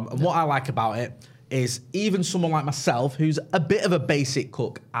choose from, and what I like about it is even someone like myself, who's a bit of a basic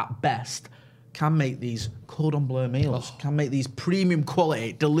cook at best, can make these cordon bleu meals, can make these premium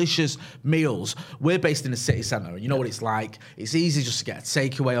quality, delicious meals. We're based in the city centre, and you know what it's like. It's easy just to get a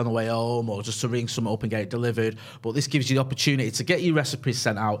takeaway on the way home or just to ring someone up and get it delivered. But this gives you the opportunity to get your recipes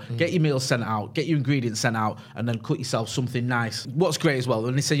sent out, get your meals sent out, get your ingredients sent out, and then cook yourself something nice. What's great as well,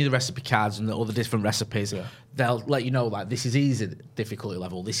 when they send you the recipe cards and all the different recipes, they'll let you know, like, this is easy difficulty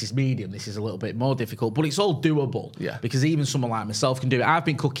level, this is medium, this is a little bit more difficult, but it's all doable. Yeah. Because even someone like myself can do it. I've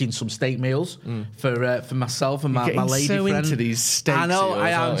been cooking some steak meals for myself and my You're getting lady so friend. into these steaks. I know, of yours, I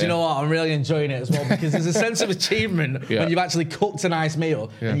am. aren't Do you know what? I'm really enjoying it as well because there's a sense of achievement when you've actually cooked a nice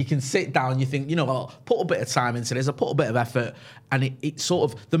meal and you can sit down and you think, you know what, put a bit of time into this, I put a bit of effort, and it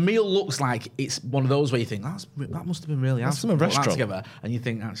sort of, the meal looks like it's one of those where you think, that must have been really hard to put that together. And you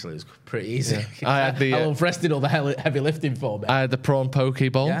think, actually, it's pretty easy. Yeah. I had the Hello Fresh did all the heavy lifting for me. I had the prawn poke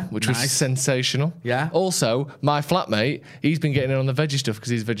bowl, which was sensational. Yeah. Also, my flatmate, he's been getting in on the veggie stuff because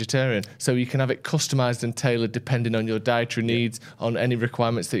he's vegetarian, so you can have it customised and tailored depending on your dietary needs, on any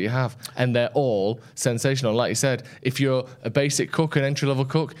requirements that you have, and they're all sensational. Like you said, if you're a basic cook, an entry-level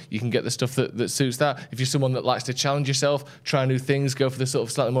cook, you can get the stuff that suits that. If you're someone that likes to challenge yourself, try new things, go for the sort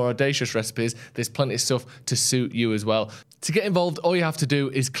of slightly more audacious recipes, there's plenty of stuff to suit you as well. To get involved, all you have to do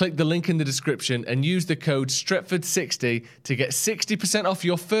is click the link in the description and use the code Stretford60 to get 60% off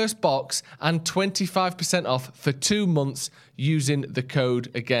your first box and 25% off for 2 months using the code,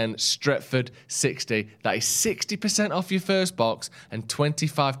 again, Stretford60. That is 60% off your first box and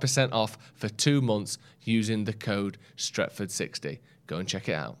 25% off for 2 months using the code Stretford60. Go and check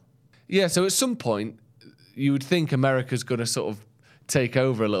it out. Yeah, so at some point, you would think America's going to sort of take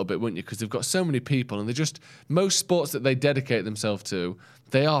over a little bit, wouldn't you? Because they've got so many people, and they're just, most sports that they dedicate themselves to,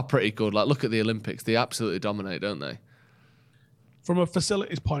 they are pretty good. Like, look at the Olympics. They absolutely dominate, don't they? From a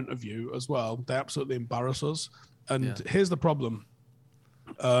facilities point of view as well, they absolutely embarrass us. And here's the problem.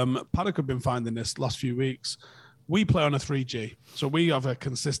 Paddock have been finding this last few weeks. We play on a 3G. So we have a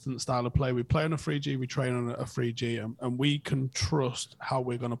consistent style of play. We play on a 3G, we train on a 3G, and we can trust how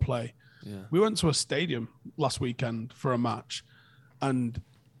we're going to play. Yeah. We went to a stadium last weekend for a match. And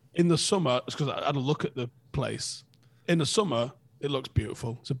in the summer, it's because I had a look at the place. In the summer, it looks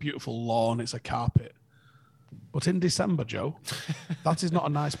beautiful. It's a beautiful lawn. It's a carpet. But in December, Joe, that is not a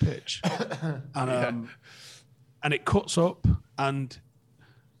nice pitch. And it cuts up, and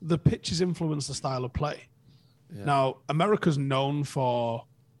the pitches influence the style of play. Yeah. Now, America's known for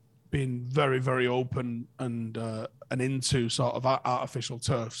being very, very open and into sort of artificial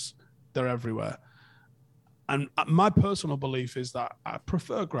turfs. They're everywhere. And my personal belief is that I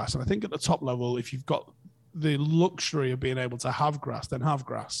prefer grass. And I think at the top level, if you've got the luxury of being able to have grass, then have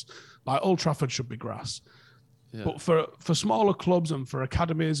grass. Like Old Trafford should be grass. Yeah. But for smaller clubs and for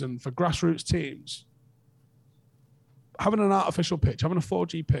academies and for grassroots teams, having an artificial pitch, having a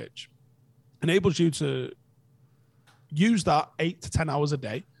 4G pitch, enables you to use that 8 to 10 hours a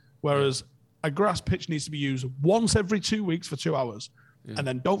day, whereas a grass pitch needs to be used once every 2 weeks for 2 hours. Yeah. And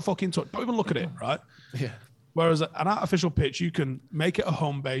then don't fucking touch, don't even look at it, right? Yeah. Whereas an artificial pitch, you can make it a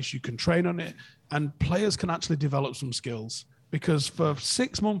home base, you can train on it, and players can actually develop some skills. Because for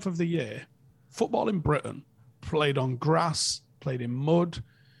 6 months of the year, football in Britain, played on grass, played in mud,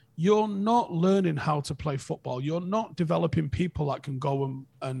 you're not learning how to play football. You're not developing people that can go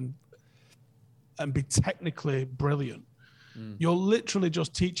and be technically brilliant. You're literally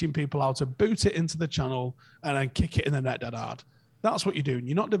just teaching people how to boot it into the channel and then kick it in the net dead hard. That's what you're doing.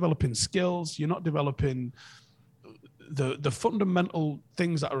 You're not developing skills. You're not developing the fundamental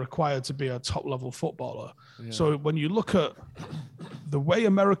things that are required to be a top-level footballer. Yeah. So when you look at the way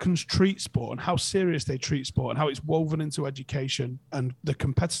Americans treat sport and how serious they treat sport and how it's woven into education and the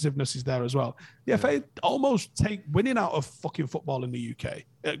competitiveness is there as well, the FA almost take winning out of fucking football in the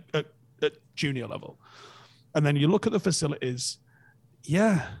UK at junior level. And then you look at the facilities,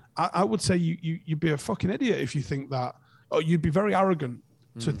 I would say you'd be a fucking idiot if you think that, or you'd be very arrogant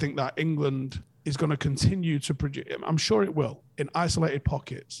to think that England is going to continue to produce. I'm sure it will in isolated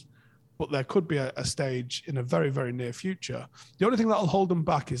pockets, but there could be a stage in a very, very near future. The only thing that'll hold them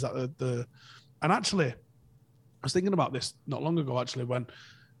back is that and actually, I was thinking about this not long ago, actually, when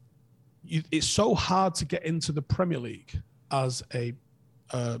it's so hard to get into the Premier League as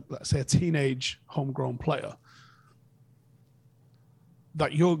let's say a teenage homegrown player,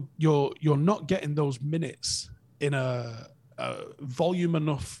 that you're not getting those minutes in enough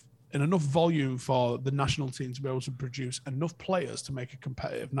volume for the national team to be able to produce enough players to make a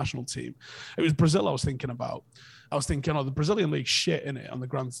competitive national team. It was Brazil I was thinking about. I was thinking, the Brazilian league shit in it in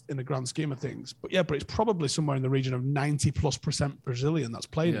the grand scheme of things. But it's probably somewhere in the region of 90+% Brazilian that's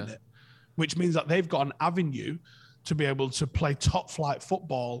playing in it, which means that they've got an avenue to be able to play top flight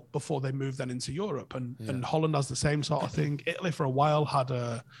football before they move then into Europe. And Holland has the same sort of thing. Italy for a while had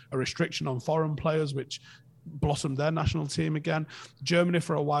a restriction on foreign players, which blossomed their national team again. Germany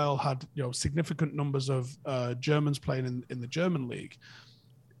for a while had significant numbers of Germans playing in the German league.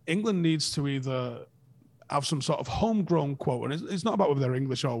 England needs to either have some sort of homegrown quote, and it's not about whether they're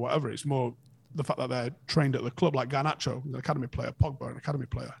English or whatever, it's more the fact that they're trained at the club, like Garnacho, an academy player, Pogba, an academy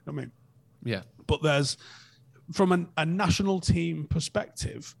player. You know what I mean? Yeah. But there's, from a national team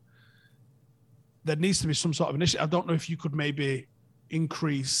perspective, there needs to be some sort of initiative. I don't know if you could maybe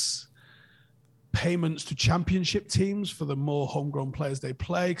increase payments to championship teams for the more homegrown players they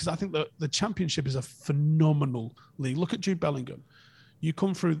play, because I think that the championship is a phenomenal league. Look at Jude Bellingham. You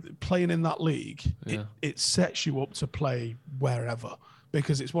come through playing in that league, it sets you up to play wherever,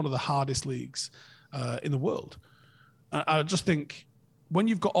 because it's one of the hardest leagues in the world. I just think when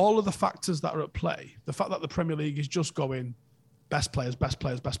you've got all of the factors that are at play, the fact that the Premier League is just going best players,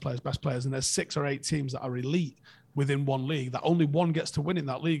 and there's 6 or 8 teams that are elite within one league, that only one gets to win in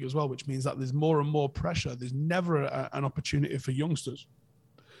that league as well, which means that there's more and more pressure. There's never an opportunity for youngsters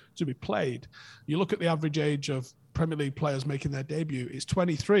to be played. You look at the average age of Premier League players making their debut, it's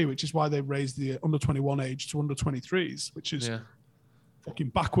 23, which is why they raised the under 21 age to under 23s, which is fucking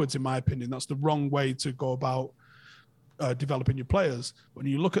backwards in my opinion. That's the wrong way to go about developing your players. When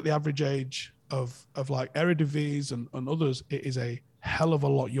you look at the average age of like Eredivisie and others, it is a hell of a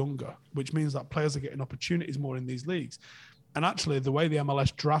lot younger, which means that players are getting opportunities more in these leagues. And actually the way the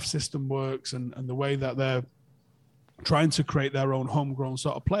MLS draft system works and the way that they're trying to create their own homegrown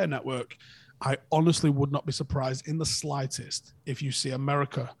sort of player network, I honestly would not be surprised in the slightest if you see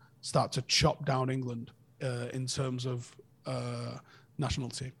America start to chop down England in terms of national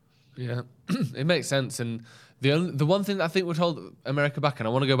team. Yeah, it makes sense. And the one thing that I think would hold America back, and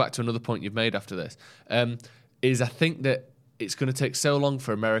I want to go back to another point you've made after this, is I think that it's going to take so long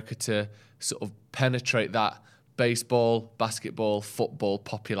for America to sort of penetrate that baseball, basketball, football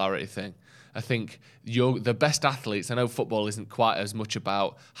popularity thing. I think the best athletes, I know football isn't quite as much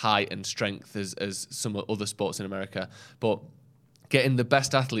about height and strength as some other sports in America, but getting the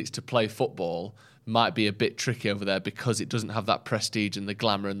best athletes to play football might be a bit tricky over there because it doesn't have that prestige and the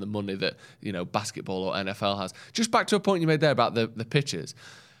glamour and the money that, basketball or NFL has. Just back to a point you made there about the pitches.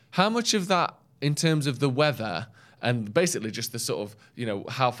 How much of that, in terms of the weather and basically just the sort of,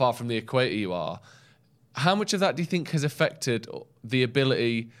 how far from the equator you are, how much of that do you think has affected the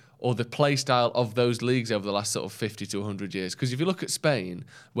ability or the play style of those leagues over the last sort of 50 to 100 years? Because if you look at Spain,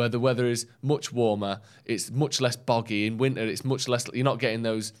 where the weather is much warmer, it's much less boggy. In winter, it's much less, you're not getting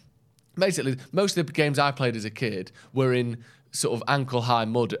those. Basically, most of the games I played as a kid were in sort of ankle-high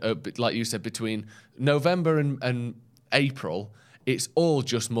mud, like you said, between November and April. It's all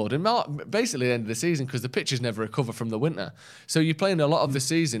just mud. And basically the end of the season, because the pitches never recover from the winter. So you're playing a lot of the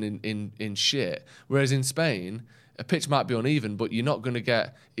season in shit. Whereas in Spain, a pitch might be uneven, but you're not going to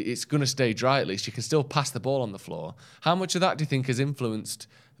get... It's going to stay dry at least. You can still pass the ball on the floor. How much of that do you think has influenced,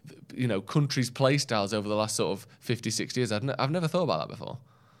 countries' play styles over the last sort of 50, 60 years? I've never thought about that before.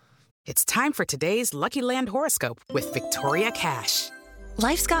 It's time for today's Lucky Land horoscope with Victoria Cash.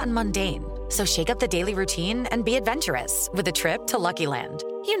 Life's gotten mundane, so shake up the daily routine and be adventurous with a trip to Lucky Land.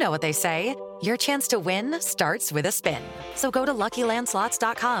 You know what they say, your chance to win starts with a spin. So go to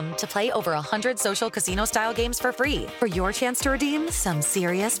LuckyLandSlots.com to play over 100 social casino-style games for free for your chance to redeem some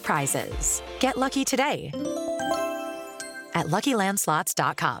serious prizes. Get lucky today at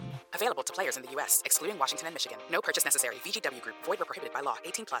LuckyLandSlots.com. Available to players in the U.S., excluding Washington and Michigan. No purchase necessary. VGW Group. Void where prohibited by law.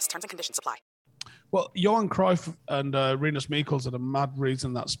 18+. Terms and conditions apply. Well, Johan Cruyff and Rinus Michels are the mad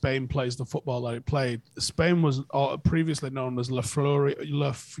reason that Spain plays the football that it played. Spain was previously known as La Furia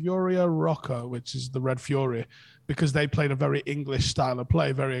Roja, which is the Red Fury, because they played a very English style of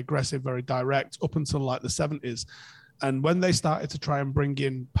play, very aggressive, very direct, up until like the 70s. And when they started to try and bring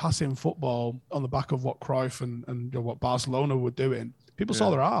in passing football on the back of what Cruyff and what Barcelona were doing, people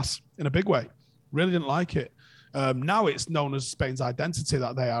saw their ass in a big way. Really didn't like it. Now it's known as Spain's identity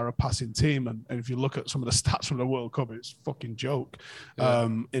that they are a passing team. And if you look at some of the stats from the World Cup, it's a fucking joke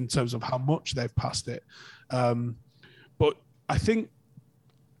in terms of how much they've passed it. But I think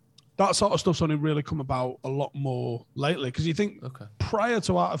that sort of stuff's only really come about a lot more lately, because you think prior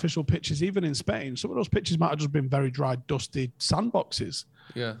to artificial pitches, even in Spain, some of those pitches might have just been very dry, dusty sandboxes.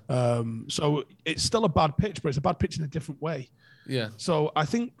 Yeah. So it's still a bad pitch, but it's a bad pitch in a different way. Yeah. So I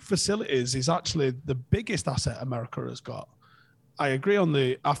think facilities is actually the biggest asset America has got. I agree on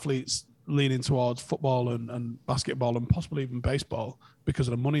the athletes leaning towards football and basketball and possibly even baseball because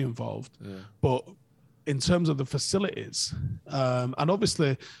of the money involved. Yeah. But in terms of the facilities, and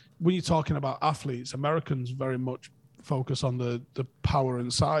obviously when you're talking about athletes, Americans very much focus on the power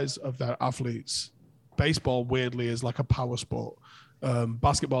and size of their athletes. Baseball, weirdly, is like a power sport.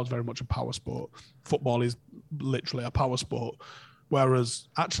 Basketball is very much a power sport. Football is literally a power sport. Whereas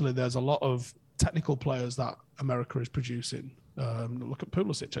actually there's a lot of technical players that America is producing. Look at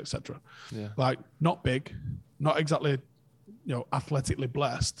Pulisic, etc. Yeah. Like not big, not exactly athletically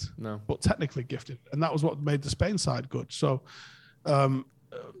blessed, but technically gifted. And that was what made the Spain side good. So and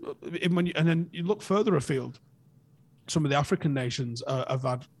then you look further afield, some of the African nations have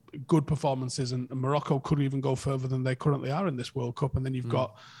had good performances, and Morocco could even go further than they currently are in this World Cup. And then you've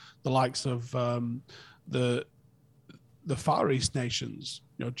got the likes of the Far East nations.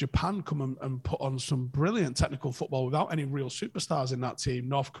 You know, Japan come and put on some brilliant technical football without any real superstars in that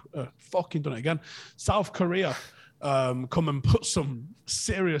team. Fucking done it again. South Korea come and put some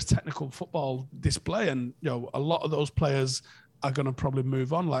serious technical football display, and you know, a lot of those players are going to probably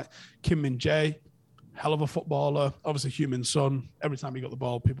move on. Like Kim Min-jae, hell of a footballer, obviously Heung-min Son. Every time he got the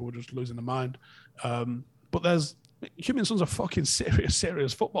ball, people were just losing their mind. But Heung-min Son's a fucking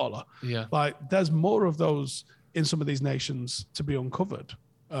serious footballer. Yeah. Like there's more of those in some of these nations to be uncovered.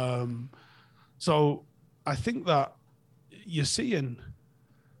 So I think that you're seeing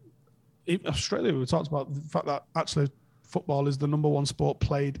in Australia, we talked about the fact that actually football is the number one sport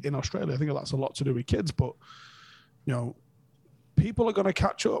played in Australia. I think that's a lot to do with kids, but you know, people are going to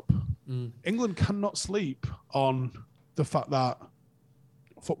catch up. England cannot sleep on the fact that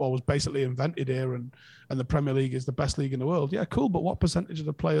football was basically invented here, and the Premier League is the best league in the world. Yeah, cool, but what percentage of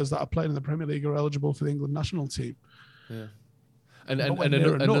the players that are playing in the Premier League are eligible for the England national team? Yeah. And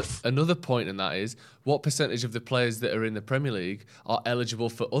another point in that is, what percentage of the players that are in the Premier League are eligible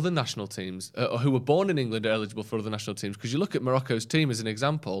for other national teams, or who were born in England are eligible for other national teams? Because you look at Morocco's team as an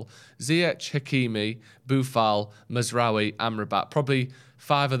example, Ziyech, Hakimi, Boufal, Mazraoui, Amrabat, probably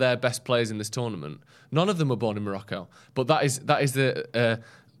 5 of their best players in this tournament. None of them were born in Morocco. But that is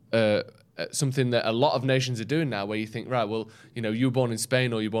something that a lot of nations are doing now, where you think, right, well, you know, you were born in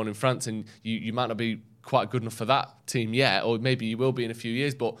Spain or you're born in France, and you might not be quite good enough for that team yet, or maybe you will be in a few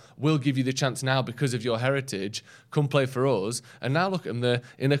years, but we'll give you the chance now because of your heritage. Come play for us. And now look at them, they're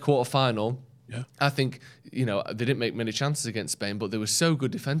in a quarter-final. Yeah. I think, you know, they didn't make many chances against Spain, but they were so good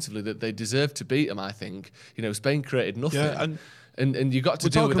defensively that they deserved to beat them, I think. You know, Spain created nothing. Yeah, and you got to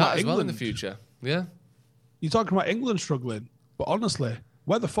deal with that as well in the future. Yeah. You're talking about England struggling, but honestly,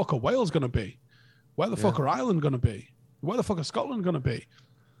 where the fuck are Wales going to be? Where the fuck are Ireland going to be? Where the fuck are Scotland going to be?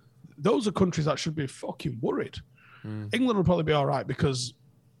 Those are countries that should be fucking worried. England will probably be all right because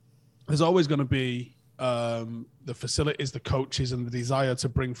there's always going to be the facilities, the coaches, and the desire to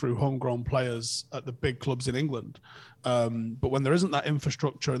bring through homegrown players at the big clubs in England. But when there isn't that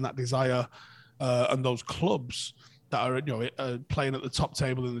infrastructure and that desire and those clubs that are, you know, playing at the top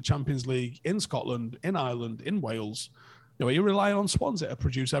table in the Champions League in Scotland, in Ireland, in Wales, you know, you're relying on Swansea to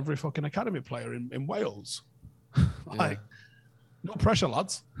produce every fucking academy player in Wales. No pressure,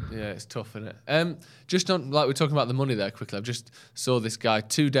 lads. Yeah, it's tough, isn't it? Just on, like, we're talking about the money there quickly. I've just saw this guy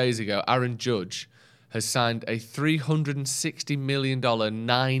 2 days ago. Aaron Judge has signed a $360 million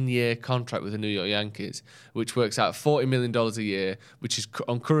 9-year contract with the New York Yankees, which works out $40 million a year, which is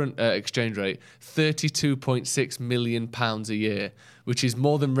on current exchange rate, £32.6 million a year, which is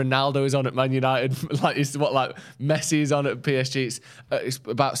more than Ronaldo is on at Man United. Like Messi is on at PSG. It's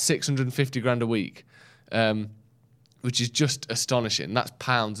about 650 grand a week. Which is just astonishing. That's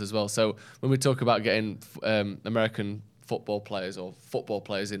pounds as well. So when we talk about getting American football players or football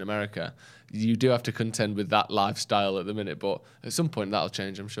players in America, you do have to contend with that lifestyle at the minute. But at some point that'll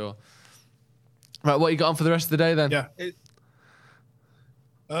change, I'm sure. Right, what you got on for the rest of the day then? Yeah.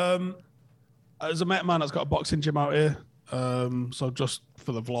 There's a mate of mine that's got a boxing gym out here. So just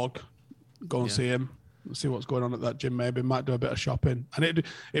for the vlog, go and see him. See what's going on at that gym. Maybe might do a bit of shopping, and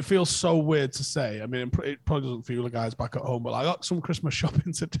it feels so weird to say. I mean, it probably doesn't feel the guys back at home, but I got some Christmas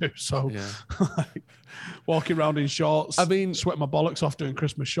shopping to do. So, like, walking around in shorts. I mean, sweating my bollocks off doing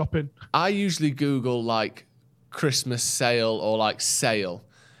Christmas shopping. I usually Google like Christmas sale or like sale.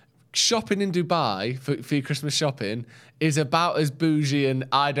 Shopping in Dubai for your Christmas shopping is about as bougie and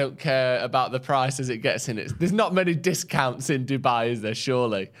I don't care about the price as it gets in it. There's not many discounts in Dubai, is there,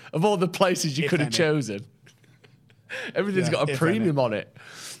 surely? Of all the places you could have chosen. Everything's got a premium on it.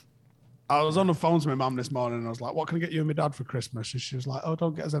 I was on the phone to my mum this morning and I was like, what can I get you and my dad for Christmas? And she was like, oh,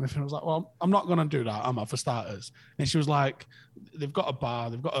 don't get us anything. I was like, well, I'm not going to do that, am I, for starters? And she was like, they've got a bar.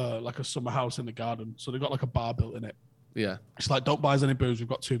 They've got a summer house in the garden. So they've got like a bar built in it. Yeah. She's like, don't buy us any booze. We've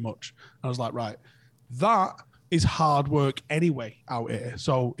got too much. And I was like, right, that is hard work anyway out here.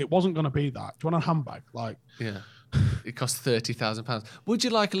 So it wasn't going to be that. Do you want a handbag? Like, yeah. It costs £30,000. Would you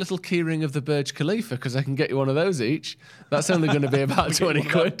like a little keyring of the Burj Khalifa? Because I can get you one of those each. That's only going to be about 20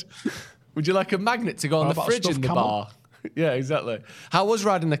 quid. Would you like a magnet to go on the fridge in the bar? Yeah, exactly. How was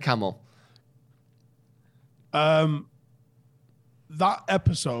riding the camel? That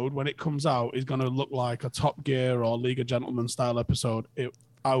episode, when it comes out, is going to look like a Top Gear or League of Gentlemen style episode.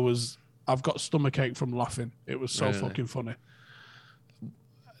 I've got stomachache from laughing. It was so fucking funny.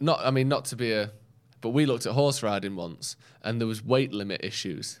 Not to be but we looked at horse riding once, and there was weight limit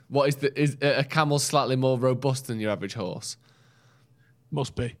issues. Is a camel slightly more robust than your average horse?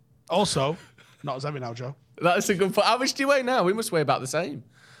 Must be. Also, not as heavy now, Joe. That's a good point. How much do you weigh now? We must weigh about the same.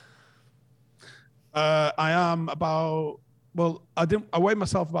 I am about. Well, I weighed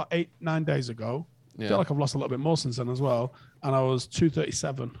myself about 8-9 days ago. I feel like I've lost a little bit more since then as well. And I was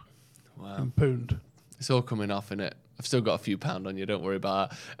 237. Wow. And pooned. It's all coming off, innit? I've still got a few pound on you. Don't worry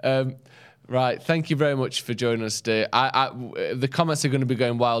about that. Right. Thank you very much for joining us today. The comments are going to be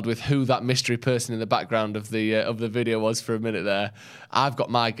going wild with who that mystery person in the background of the video was for a minute there. I've got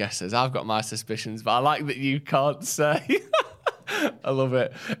my guesses. I've got my suspicions, but I like that you can't say. I love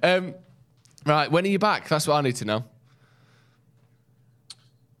it. Right. When are you back? That's what I need to know.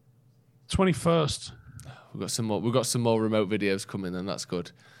 21st. We've got some more remote videos coming, then that's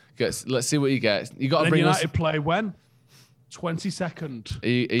good. Let's see what you get. You got to bring United play when? 22nd.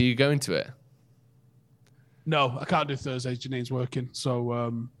 Are you going to it? No, I can't do Thursdays. Janine's working,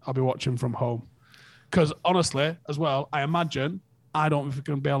 so I'll be watching from home. Because honestly, as well, I imagine I don't know if we're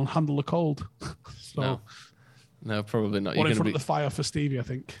going to be able to handle the cold. No, probably not. One in front of the fire for Stevie, I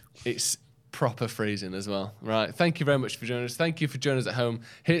think. It's proper freezing as well. Right. Thank you very much for joining us. Thank you for joining us at home.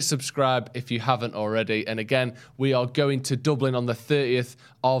 Hit subscribe if you haven't already. And again, we are going to Dublin on the 30th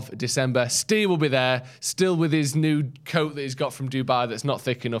of December. Steve will be there, still with his new coat that he's got from Dubai that's not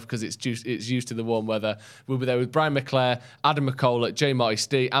thick enough because it's used to the warm weather. We'll be there with Brian McClare, Adam McCulloch, J. Marty,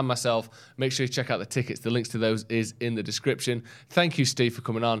 Steve, and myself. Make sure you check out the tickets. The links to those is in the description. Thank you, Steve, for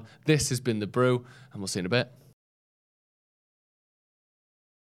coming on. This has been The Brew, and we'll see you in a bit.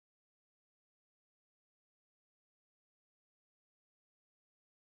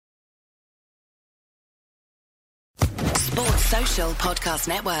 Sports Social Podcast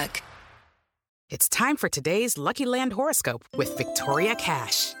Network. It's time for today's Lucky Land horoscope with Victoria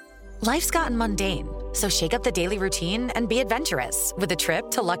Cash. Life's gotten mundane, so shake up the daily routine and be adventurous with a trip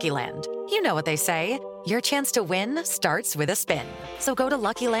to Lucky Land. You know what they say, your chance to win starts with a spin. So go to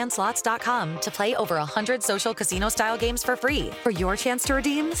LuckyLandSlots.com to play over 100 social casino-style games for free for your chance to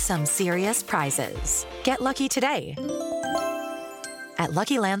redeem some serious prizes. Get lucky today at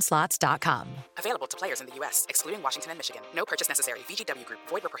LuckyLandSlots.com. Available to players in the U.S., excluding Washington and Michigan. No purchase necessary. VGW Group.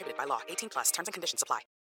 Void where prohibited by law. 18+. Terms and conditions apply.